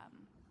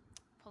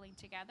pulling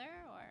together,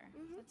 or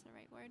if that's the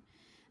right word.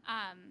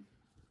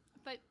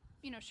 But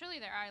surely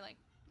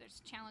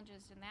there's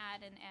challenges in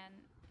that, and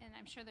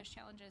I'm sure there's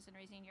challenges in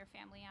raising your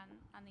family on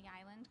the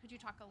island. Could you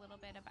talk a little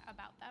bit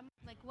about them?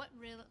 Like, what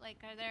really,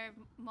 are there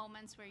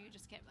moments where you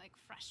just get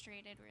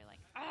frustrated, where you're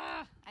like,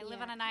 I live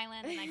on an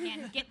island and I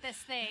can't get this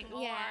thing,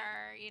 or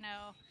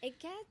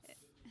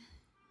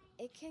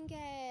it can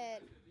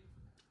get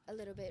a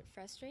little bit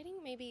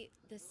frustrating. Maybe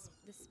the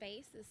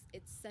space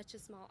it's such a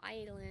small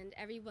island,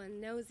 everyone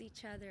knows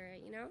each other,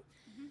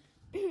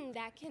 Mm-hmm.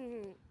 that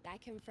can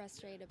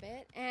frustrate a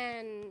bit,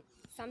 and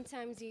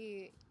sometimes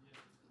you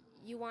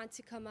want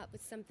to come up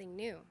with something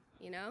new,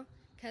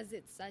 because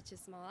it's such a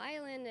small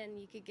island and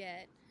you could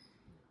get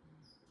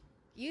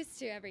used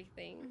to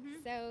everything.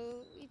 Mm-hmm.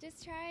 So we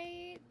just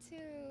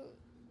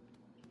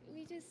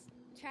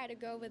try to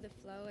go with the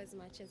flow as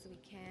much as we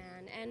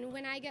can. And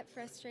when I get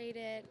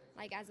frustrated,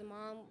 like as a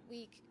mom,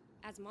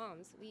 as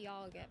moms, we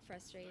all get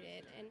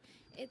frustrated, and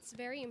it's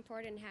very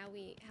important how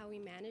we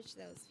manage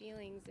those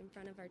feelings in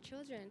front of our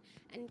children,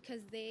 and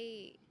because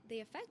they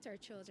affect our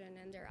children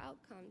and their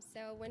outcomes.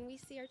 So when we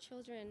see our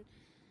children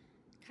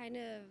kind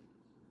of,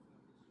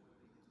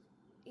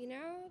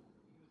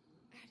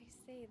 how do you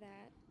say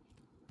that?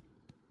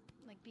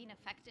 Like being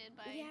affected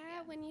by...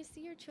 When you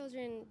see your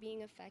children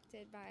being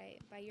affected by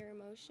your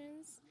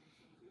emotions,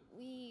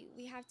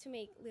 we have to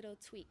make little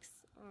tweaks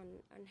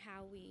on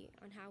how we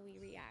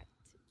react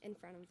in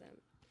front of them.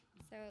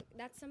 So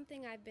that's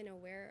something I've been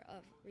aware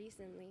of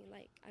recently.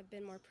 Like, I've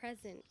been more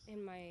present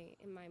in my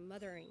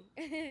mothering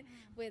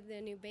with the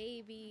new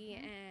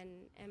baby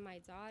and my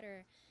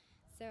daughter.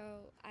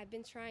 So I've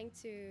been trying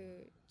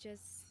to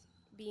just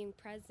being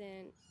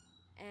present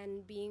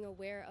and being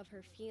aware of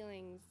her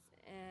feelings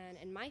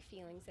and my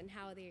feelings and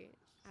how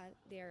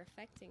they're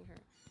affecting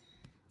her.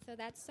 So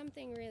that's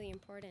something really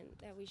important,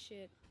 that we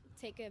should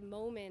take a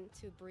moment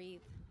to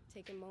breathe,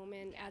 take a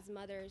moment as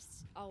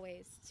mothers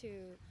always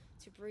to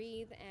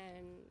breathe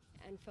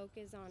and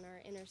focus on our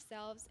inner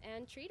selves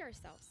and treat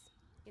ourselves.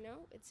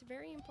 It's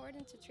very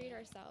important to treat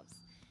ourselves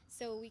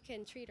so we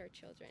can treat our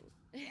children.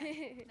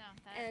 Yeah. No,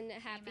 and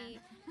happy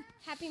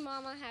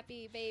mama,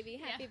 happy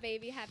baby,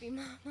 baby, happy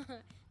mama.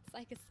 It's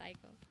like a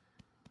cycle.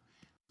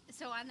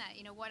 So on that,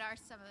 what are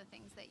some of the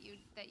things that you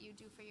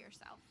do for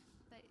yourself,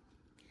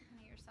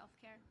 your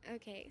self-care?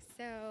 Okay,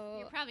 so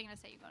you're probably going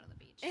to say you go to the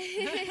beach.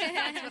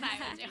 That's what I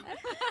would do.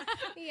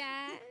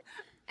 Yeah.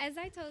 As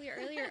I told you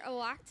earlier, a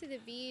walk to the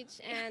beach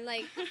and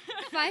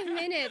 5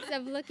 minutes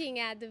of looking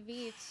at the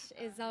beach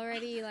is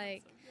already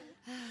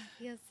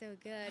feels so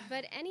good.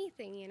 But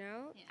anything,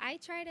 I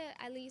try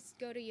to at least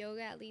go to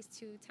yoga at least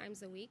 2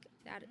 times a week.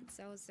 That's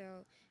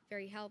also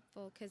very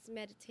helpful, because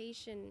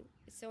meditation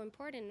is so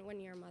important when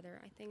you're a mother.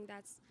 I think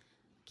that's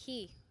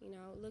key,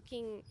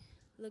 looking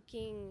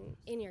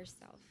in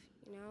yourself,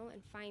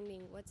 and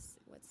finding what's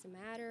the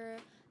matter,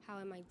 how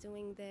am I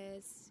doing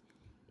this,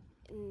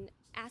 and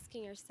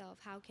asking yourself,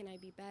 how can I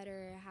be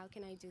better, how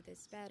can I do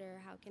this better,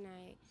 how can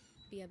I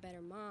be a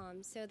better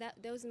mom. So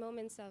that those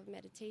moments of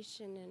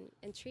meditation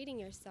and treating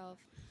yourself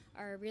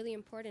are really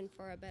important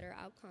for a better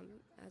outcome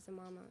as a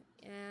mama.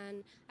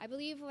 And I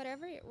believe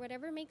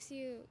whatever makes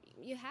you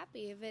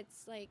happy, if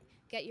it's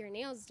get your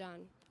nails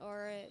done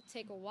or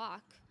take a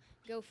walk,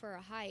 go for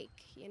a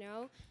hike,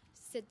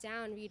 sit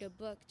down, read a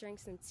book, drink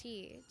some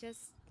tea,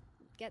 just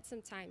get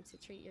some time to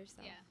treat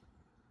yourself.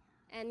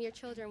 Yeah. And your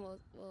children will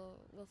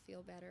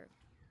feel better.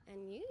 And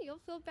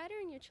you'll feel better,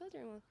 and your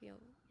children will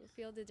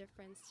feel the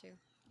difference too.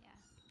 Yeah.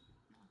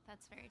 No,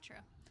 that's very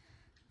true.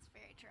 That's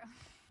very true.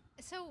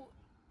 So,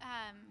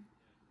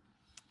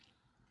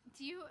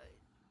 do you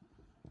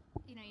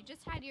you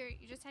just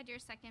had your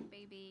second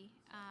baby.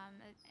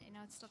 I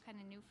know it's still kind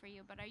of new for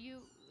you, but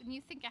when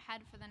you think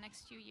ahead for the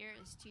next few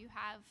years, do you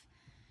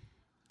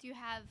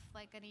have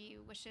like any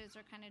wishes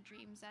or kind of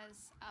dreams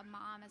as a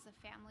mom, as a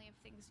family, of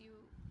things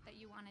that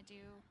you want to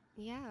do?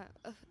 Yeah,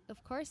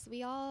 of course.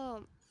 We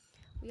all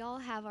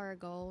have our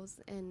goals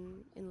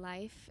in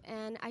life,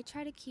 and I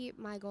try to keep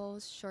my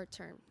goals short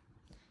term,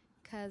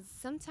 because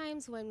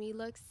sometimes when we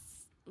look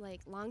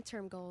like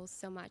long-term goals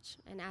so much,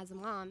 and as a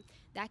mom,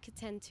 that could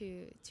tend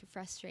to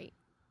frustrate,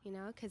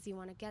 because you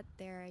want to get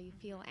there, you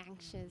feel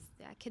anxious,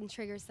 that can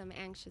trigger some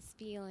anxious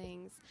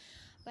feelings.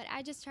 But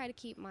I just try to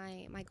keep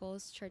my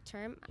goals short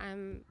term.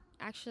 I'm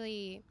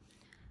actually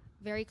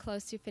very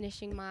close to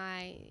finishing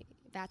my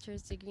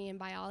bachelor's degree in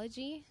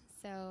biology,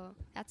 so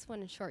that's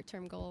one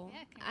short-term goal.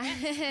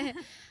 Yeah,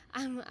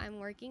 I'm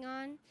working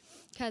on,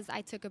 because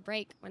I took a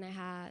break when I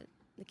had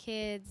the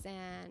kids,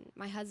 and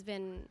my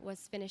husband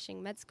was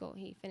finishing med school.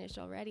 He finished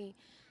already.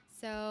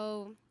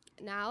 So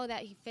now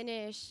that he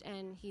finished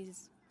and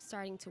he's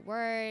starting to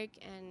work,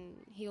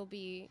 and he'll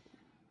be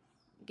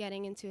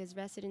getting into his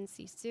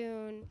residency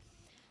soon.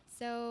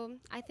 So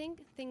I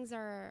think things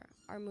are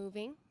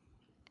moving,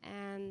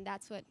 and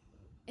that's what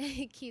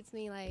keeps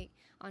me like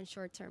on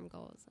short-term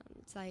goals.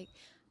 It's like,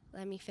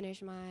 let me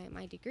finish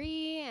my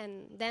degree,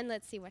 and then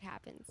let's see what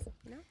happens,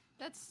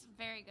 That's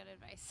very good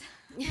advice.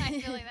 I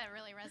feel like that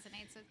really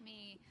resonates with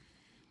me,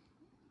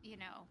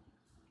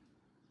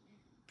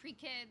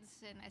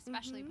 pre-kids and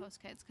especially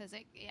post-kids, because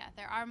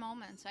there are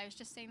moments. I was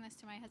just saying this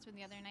to my husband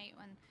the other night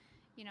when,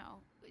 you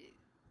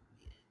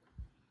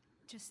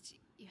just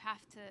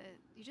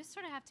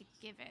sort of have to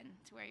give in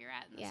to where you're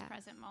at in this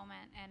present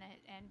moment,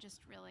 and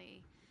just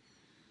really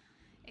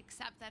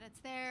accept that it's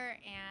there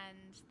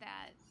and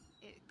that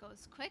it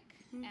goes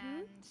quick,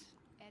 and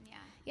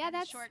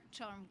that's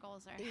short-term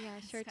goals are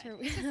short-term.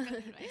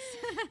 Good advice.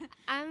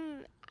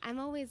 I'm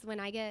always, when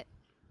I get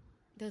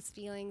those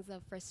feelings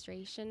of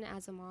frustration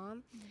as a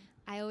mom,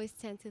 I always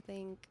tend to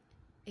think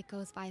it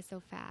goes by so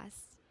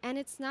fast, and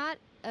it's not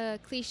a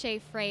cliche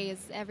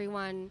phrase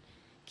everyone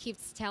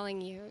keeps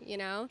telling you,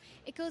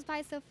 it goes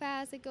by so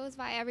fast. It goes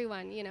by,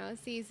 everyone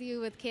sees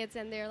you with kids,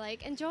 and they're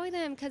like, enjoy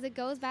them because it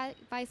goes by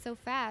so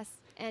fast,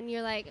 and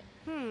you're like,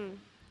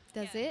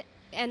 does it?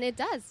 And it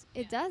does.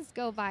 It does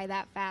go by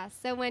that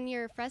fast. So when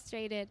you're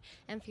frustrated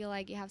and feel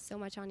like you have so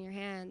much on your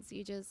hands,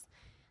 you just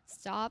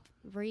stop,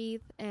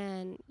 breathe,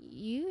 and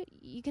you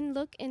can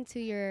look into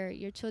your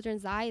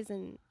children's eyes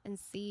and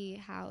see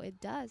how it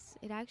does.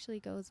 It actually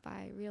goes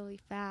by really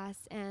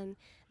fast, and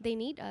they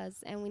need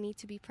us, and we need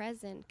to be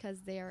present,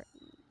 because they're,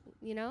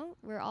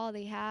 we're all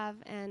they have,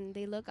 and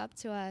they look up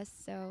to us.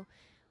 So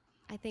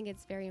I think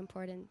it's very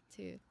important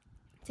to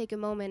take a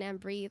moment and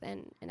breathe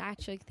and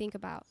actually think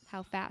about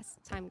how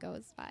fast time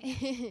goes by.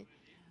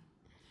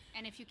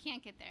 And if you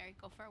can't get there,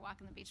 go for a walk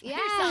on the beach by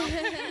yourself.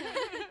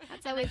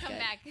 That's always come good.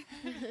 Back.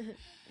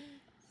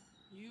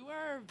 You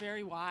are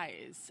very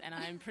wise, and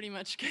I'm pretty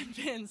much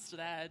convinced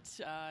that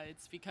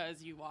it's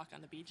because you walk on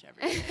the beach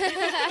every day.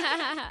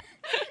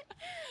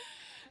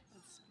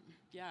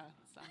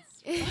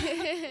 Sounds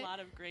a lot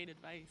of great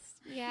advice.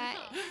 Yeah,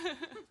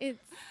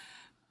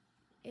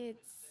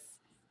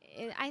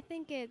 I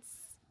think it's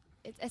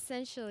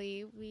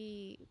essentially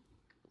we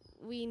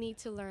need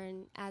to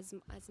learn as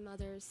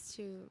mothers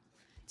to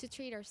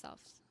treat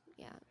ourselves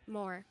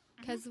more,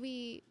 because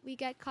we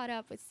get caught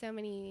up with so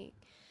many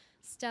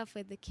stuff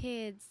with the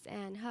kids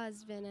and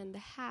husband and the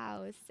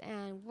house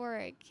and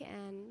work,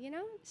 and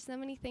so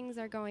many things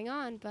are going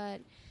on,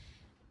 but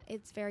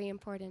it's very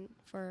important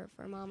for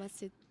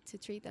mamas to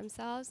treat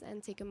themselves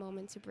and take a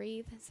moment to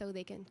breathe so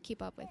they can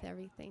keep up with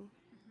everything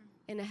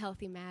in a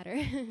healthy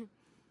manner.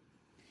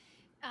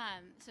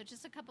 So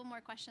just a couple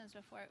more questions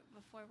before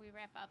we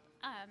wrap up.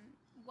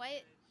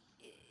 What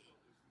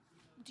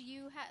do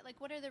you have?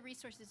 Like, what are the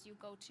resources you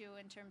go to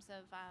in terms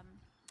of?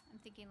 I'm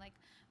thinking like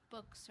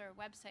books or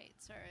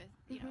websites, or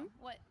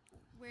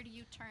where do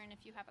you turn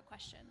if you have a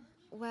question?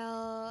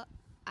 Well,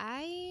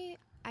 I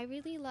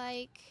really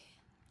like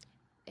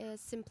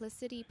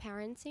Simplicity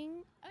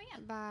Parenting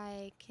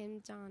by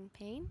Kim John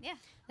Payne. Yeah,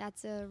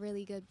 that's a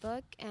really good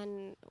book,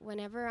 and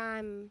whenever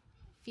I'm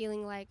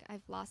feeling like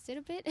I've lost it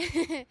a bit,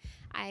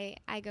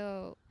 I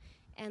go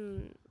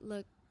and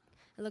look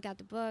at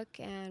the book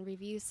and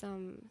review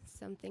some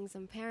things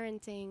on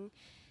parenting.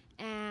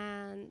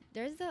 And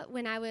there's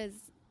when I was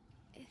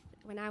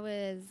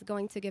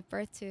going to give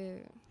birth to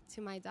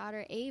my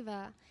daughter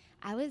Ava,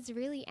 I was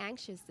really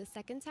anxious the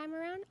second time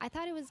around. I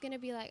thought it was going to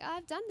be like, oh,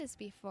 I've done this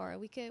before,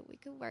 we could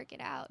work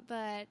it out.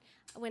 But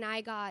when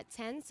I got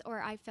tense,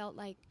 or I felt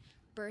like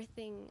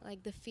birthing,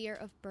 like the fear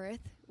of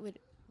birth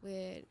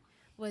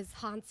was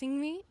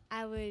haunting me,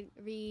 I would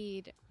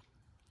read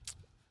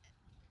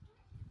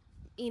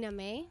Ina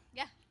May.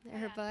 Yeah.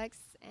 her books,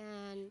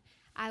 and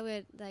I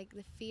would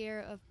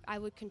I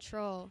would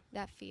control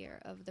that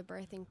fear of the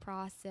birthing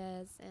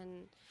process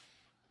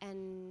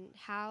and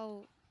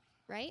how,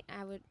 right?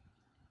 How do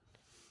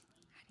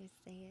you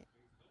say it?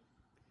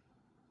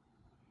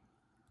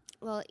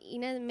 Well,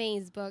 Ina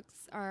May's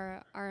books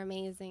are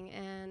amazing,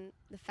 and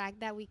the fact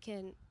that we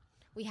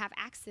have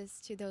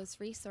access to those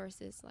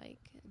resources like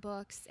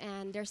books,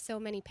 and there's so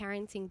many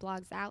parenting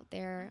blogs out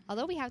there,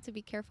 although we have to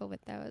be careful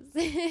with those.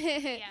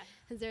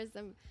 There's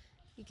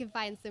you can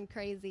find some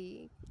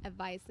crazy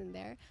advice in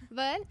there,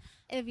 but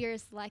if you're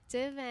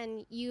selective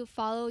and you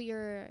follow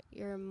your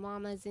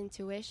mama's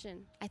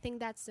intuition, I think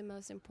that's the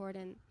most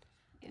important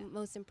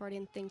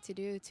thing to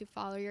do, to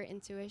follow your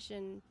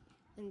intuition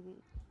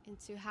and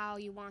into how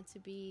you want to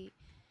be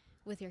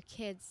with your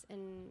kids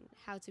and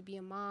how to be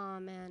a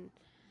mom. And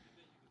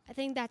I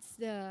think that's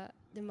the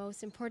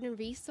most important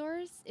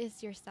resource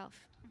is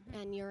yourself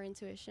and your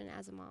intuition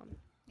as a mom.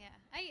 Yeah,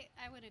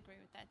 I would agree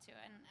with that too.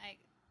 And I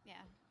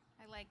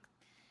like,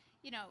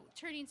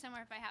 turning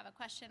somewhere if I have a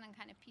question and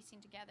kind of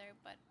piecing together,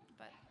 but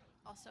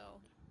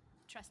also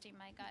trusting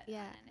my gut on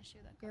an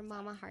issue that comes your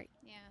mama up. heart.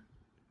 Yeah.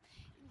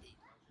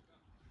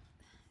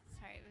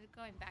 Sorry,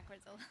 going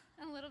backwards a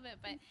little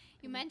bit, but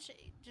you mentioned,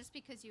 just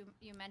because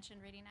you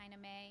mentioned reading Ina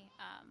May,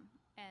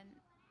 and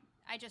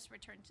I just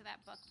returned to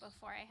that book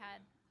before I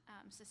had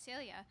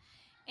Cecilia,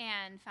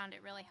 and found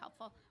it really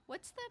helpful.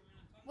 What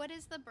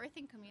is the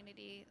birthing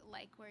community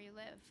like where you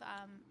live?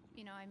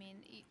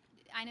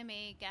 Ina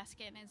May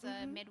Gaskin is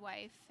a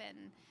midwife,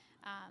 and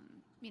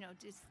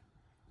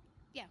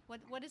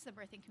what is the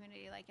birthing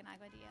community like in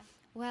Aguadilla?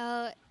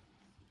 Well,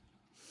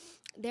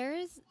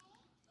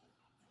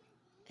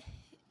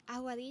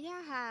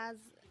 Aguadilla has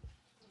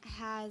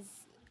let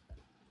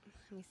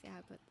me see how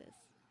I put this.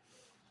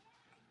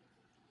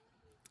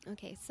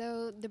 Okay,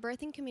 so the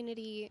birthing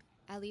community,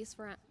 at least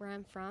where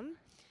I'm from,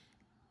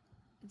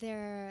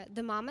 I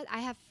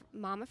have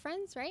mama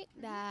friends, right,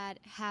 that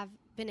have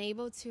been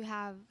able to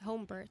have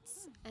home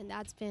births, and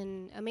that's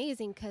been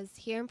amazing, because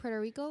here in Puerto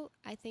Rico,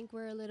 I think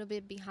we're a little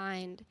bit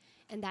behind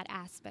in that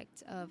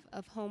aspect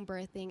of home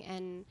birthing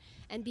and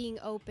being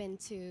open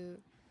to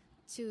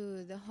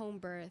the home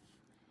birth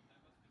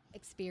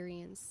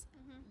experience.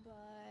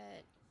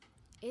 But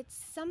it's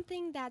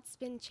something that's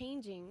been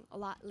changing a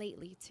lot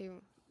lately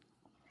too,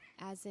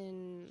 as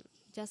in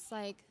just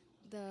like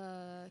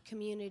the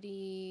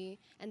community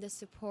and the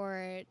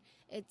support.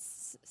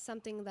 It's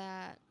something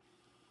that's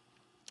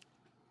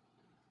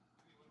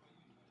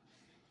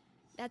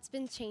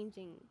been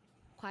changing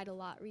quite a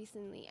lot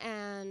recently.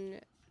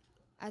 And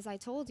as I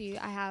told you,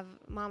 I have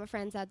mama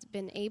friends that's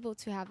been able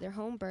to have their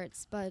home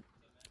births, but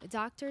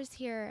doctors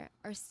here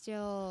are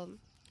still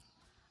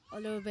a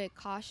little bit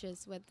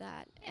cautious with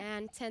that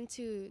and tend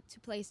to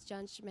place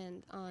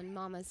judgment on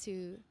mamas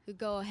who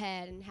go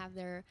ahead and have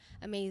their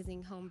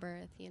amazing home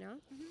birth,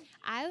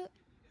 I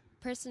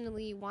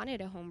personally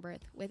wanted a home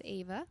birth with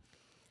Ava,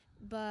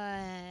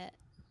 but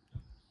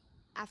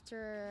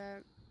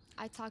after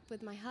I talked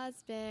with my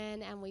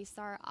husband and we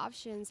saw our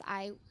options,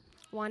 I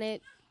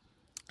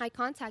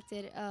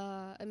contacted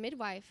a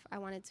midwife I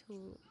wanted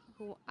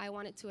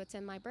to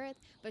attend my birth,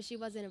 but she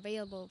wasn't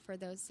available for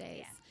those days.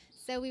 Yeah.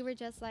 So we were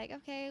just like,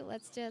 okay,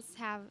 let's just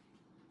have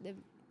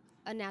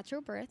a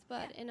natural birth,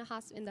 but in the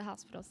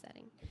hospital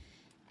setting.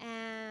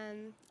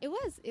 And it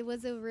was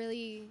a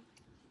really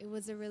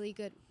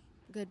good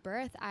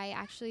birth. I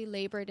actually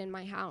labored in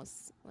my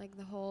house. Like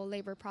the whole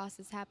labor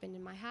process happened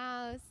in my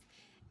house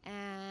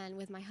and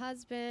with my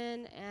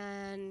husband,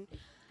 and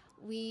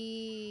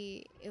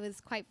it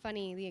was quite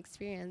funny, the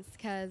experience,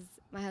 because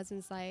my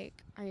husband's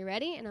like, are you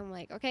ready? And I'm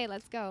like, okay,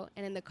 let's go.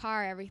 And in the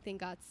car, everything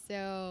got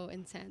so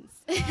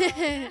intense.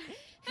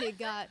 It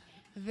got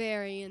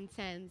very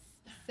intense.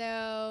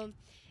 So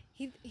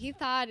he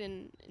thought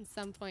in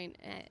some point,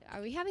 are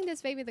we having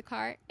this baby in the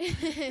car?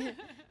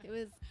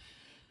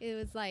 It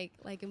was like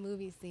a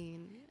movie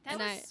scene. That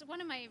was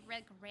one of my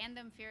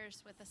random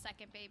fears with the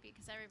second baby,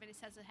 because everybody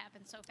says it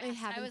happens so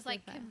fast. I was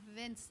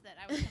convinced that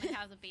I was going to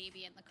have the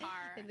baby in the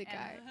car.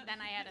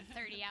 Then I had a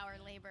 30-hour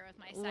labor with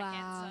my second,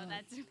 so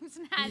that was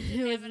not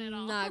happen at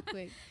all. Not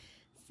quick.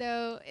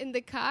 So in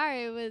the car,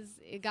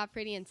 it got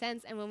pretty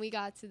intense, and when we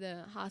got to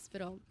the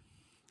hospital,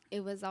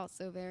 it was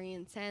also very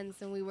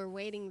intense, and we were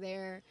waiting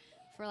there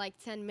for like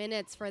 10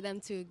 minutes for them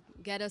to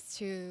get us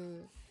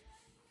to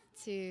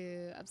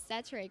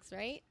obstetrics,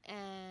 right?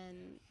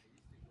 And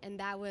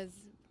that was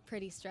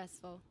pretty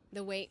stressful.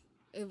 The wait,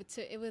 it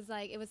was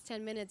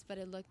 10 minutes, but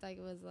it looked like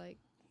it was like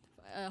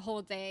a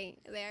whole day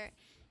there.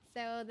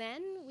 So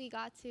then we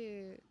got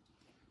they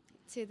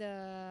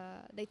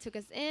took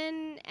us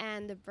in,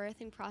 and the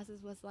birthing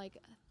process was like a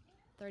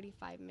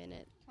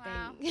 35-minute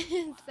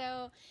thing.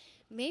 So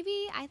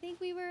maybe I think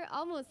we were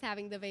almost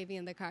having the baby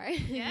in the car.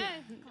 Yeah,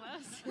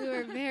 close. We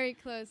were very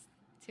close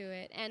to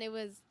it, and it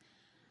was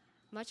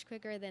much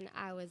quicker than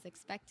I was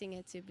expecting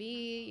it to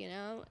be,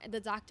 The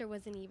doctor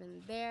wasn't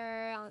even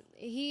there.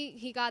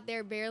 He got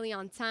there barely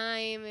on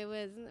time.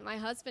 My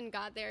husband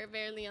got there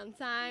barely on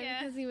time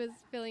because he was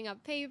filling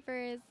up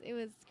papers. It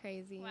was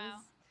crazy.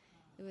 Wow.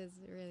 it was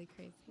really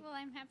crazy. Well,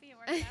 I'm happy it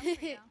worked out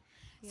for you.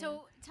 Yeah.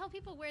 So tell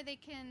people where they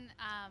can,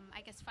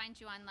 I guess, find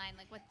you online.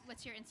 Like,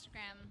 what's your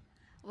Instagram?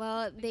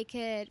 Well, they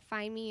could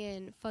find me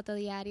in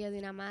Fotodiario de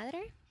una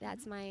Madre.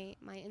 That's my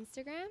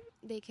Instagram.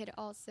 They could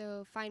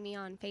also find me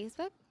on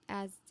Facebook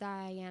as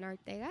Diana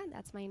Ortega.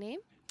 That's my name.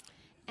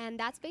 And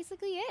that's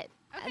basically it.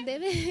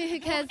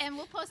 Okay. And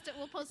we'll post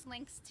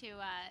links to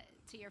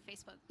your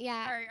Facebook.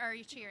 Yeah. Or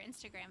to your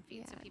Instagram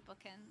feed so people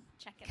can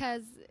check it out.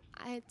 Because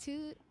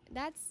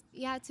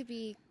you have to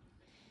be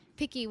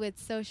picky with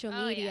social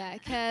media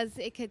because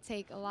it could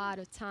take a lot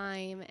of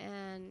time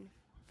and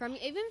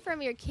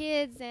from your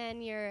kids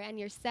and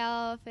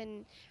yourself.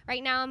 And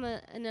right now I'm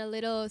in a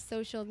little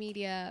social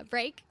media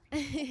break,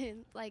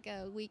 like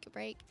a week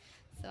break,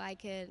 so I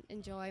could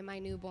enjoy my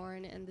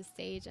newborn and the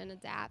stage and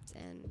adapt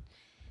and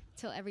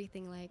till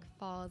everything like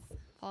falls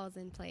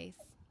in place.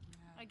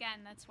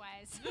 Again, that's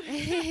wise.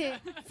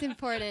 It's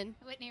important.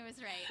 Whitney was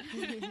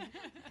right.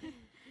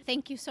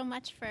 Thank you so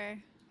much for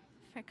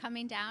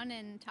coming down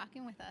and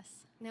talking with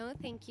us. No,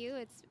 thank you.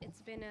 It's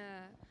been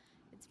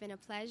a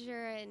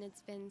pleasure, and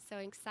it's been so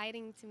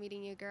exciting to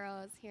meeting you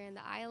girls here in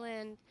the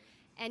island.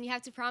 And you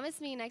have to promise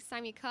me next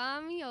time you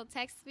come, you'll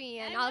text me,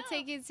 and I'll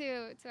take you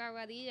to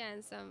Aguadilla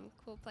and some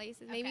cool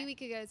places. Okay. Maybe we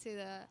could go to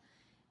the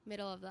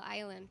middle of the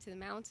island, to the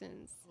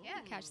mountains.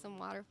 Yeah. Catch some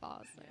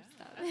waterfalls or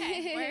stuff.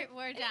 Okay,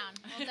 we're down.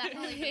 We'll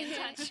definitely be in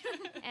touch.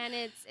 And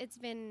it's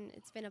been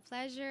a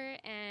pleasure,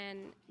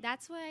 and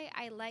that's why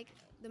I like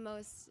the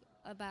most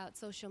about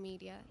social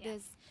media.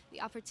 There's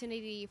the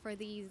opportunity for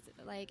these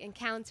like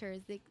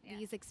encounters,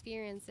 these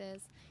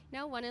experiences.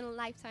 One in a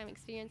lifetime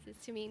experiences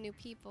to meet new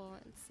people.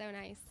 It's so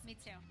nice. Me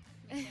too.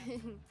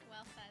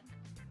 Well said.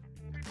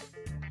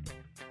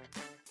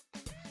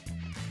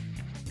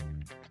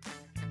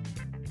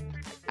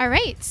 All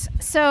right.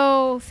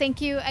 So thank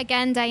you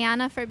again,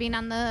 Diana, for being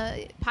on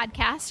the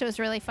podcast. It was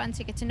really fun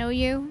to get to know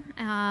you.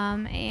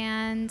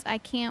 And I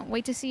can't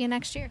wait to see you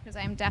next year because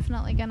I'm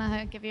definitely going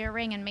to give you a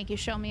ring and make you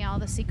show me all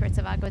the secrets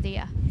of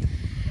Aguadilla.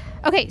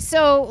 Okay,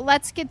 so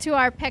let's get to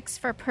our picks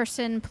for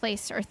person,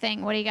 place, or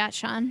thing. What do you got,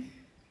 Sean?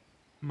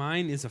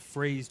 Mine is a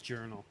phrase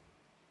journal.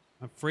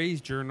 A phrase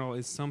journal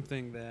is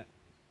something that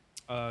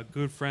a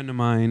good friend of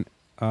mine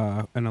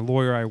and a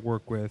lawyer I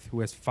work with who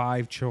has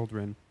 5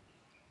 children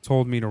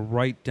told me to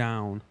write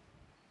down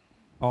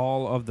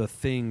all of the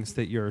things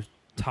that your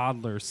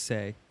toddlers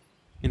say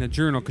in a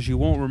journal because you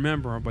won't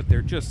remember them, but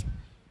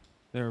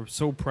they're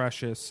so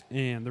precious.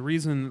 And the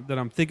reason that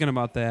I'm thinking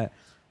about that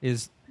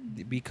is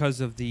because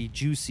of the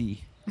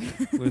juicy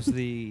was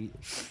the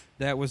phrase.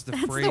 That's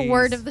the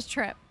word of the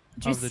trip.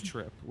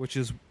 Juicy. Which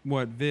is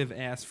what Viv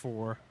asked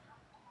for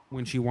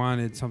when she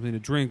wanted something to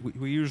drink.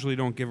 We usually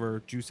don't give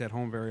her juice at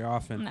home very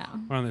often. No.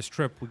 But on this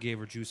trip, we gave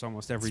her juice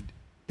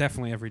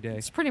definitely every day.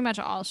 It's pretty much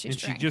all she's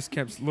drank. And she just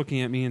kept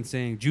looking at me and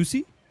saying,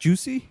 juicy,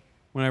 juicy,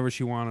 whenever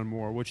she wanted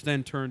more, which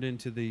then turned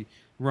into the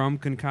rum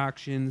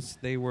concoctions.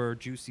 They were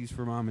juicies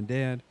for mom and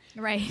dad.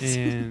 Right.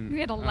 And we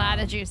had a lot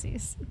of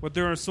juicies. But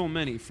there are so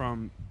many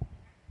from,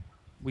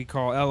 we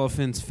call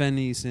elephants,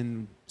 fennies,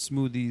 and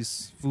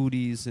smoothies,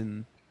 foodies,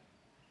 and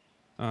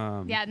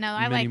I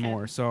many like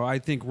more. So I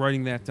think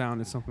writing that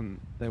down is something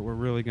that we're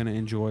really going to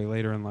enjoy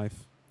later in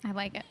life. I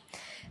like it.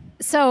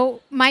 So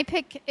my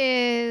pick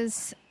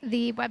is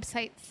the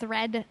website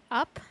ThredUp,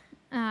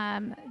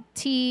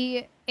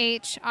 ThredUp,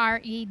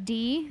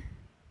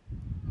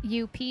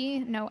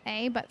 no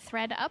A, but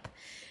ThredUp.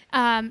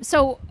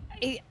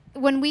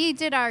 When we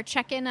did our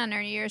check-in on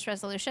our New Year's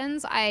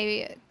resolutions,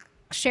 I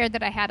shared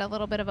that I had a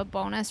little bit of a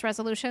bonus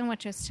resolution,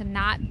 which is to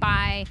not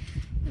buy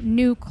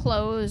new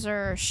clothes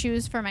or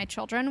shoes for my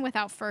children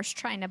without first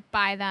trying to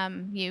buy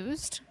them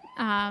used.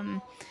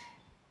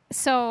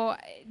 So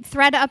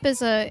ThredUp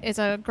is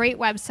a great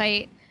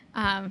website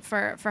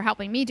for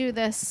helping me do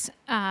this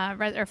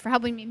or for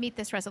helping me meet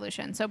this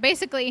resolution. So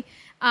basically,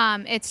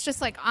 it's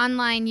just like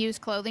online used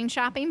clothing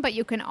shopping, but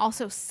you can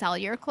also sell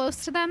your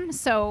clothes to them.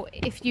 So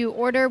if you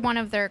order one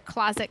of their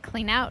closet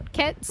clean out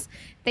kits,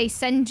 they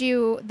send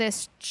you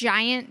this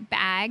giant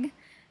bag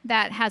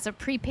that has a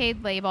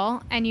prepaid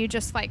label, and you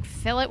just like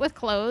fill it with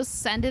clothes,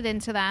 send it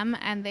into them,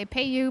 and they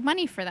pay you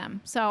money for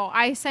them. So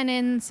I sent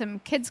in some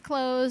kids'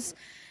 clothes,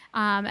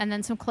 and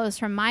then some clothes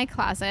from my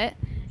closet,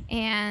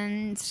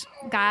 and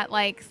got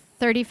like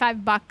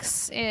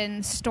 $35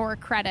 in store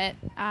credit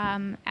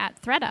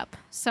at ThredUp.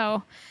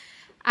 So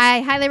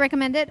I highly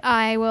recommend it.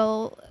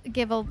 I'll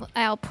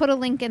put a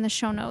link in the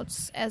show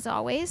notes as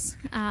always,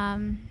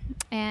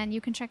 and you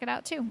can check it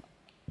out too.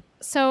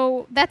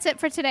 So that's it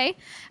for today.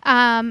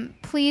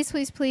 Please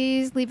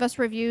leave us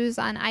reviews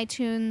on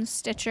iTunes,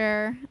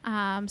 Stitcher,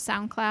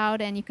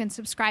 SoundCloud, and you can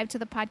subscribe to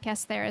the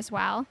podcast there as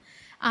well.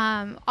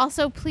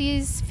 Also,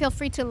 please feel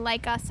free to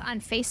like us on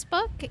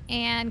Facebook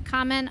and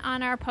comment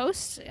on our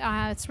posts.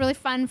 It's really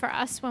fun for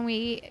us when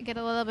we get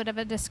a little bit of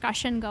a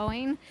discussion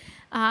going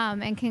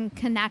and can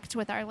connect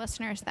with our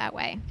listeners that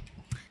way.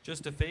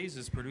 Just a Phase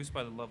is produced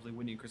by the lovely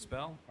Whitney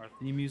Crispell. Our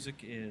theme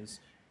music is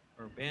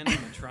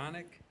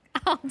Urbanimatronic.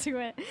 I'll do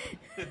it.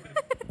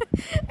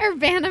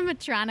 Urbana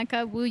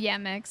Matronica Wu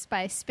Yemix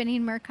by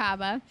Spinning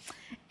Merkaba,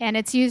 and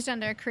it's used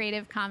under a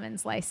Creative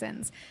Commons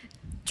license.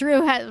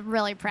 Drew has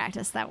really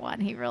practiced that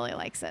one. He really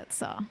likes it.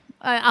 So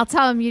I'll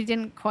tell him you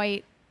didn't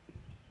quite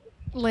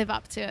live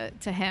up to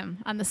him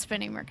on the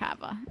Spinning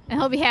Merkaba. And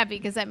he'll be happy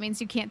because that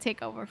means you can't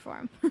take over for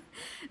him.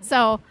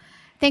 So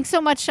thanks so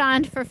much,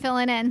 Sean, for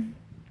filling in.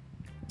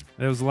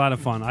 It was a lot of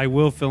fun. I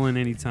will fill in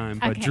anytime.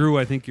 But Okay. Drew,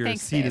 I think your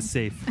Thanks, seat babe. is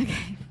safe.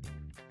 Okay.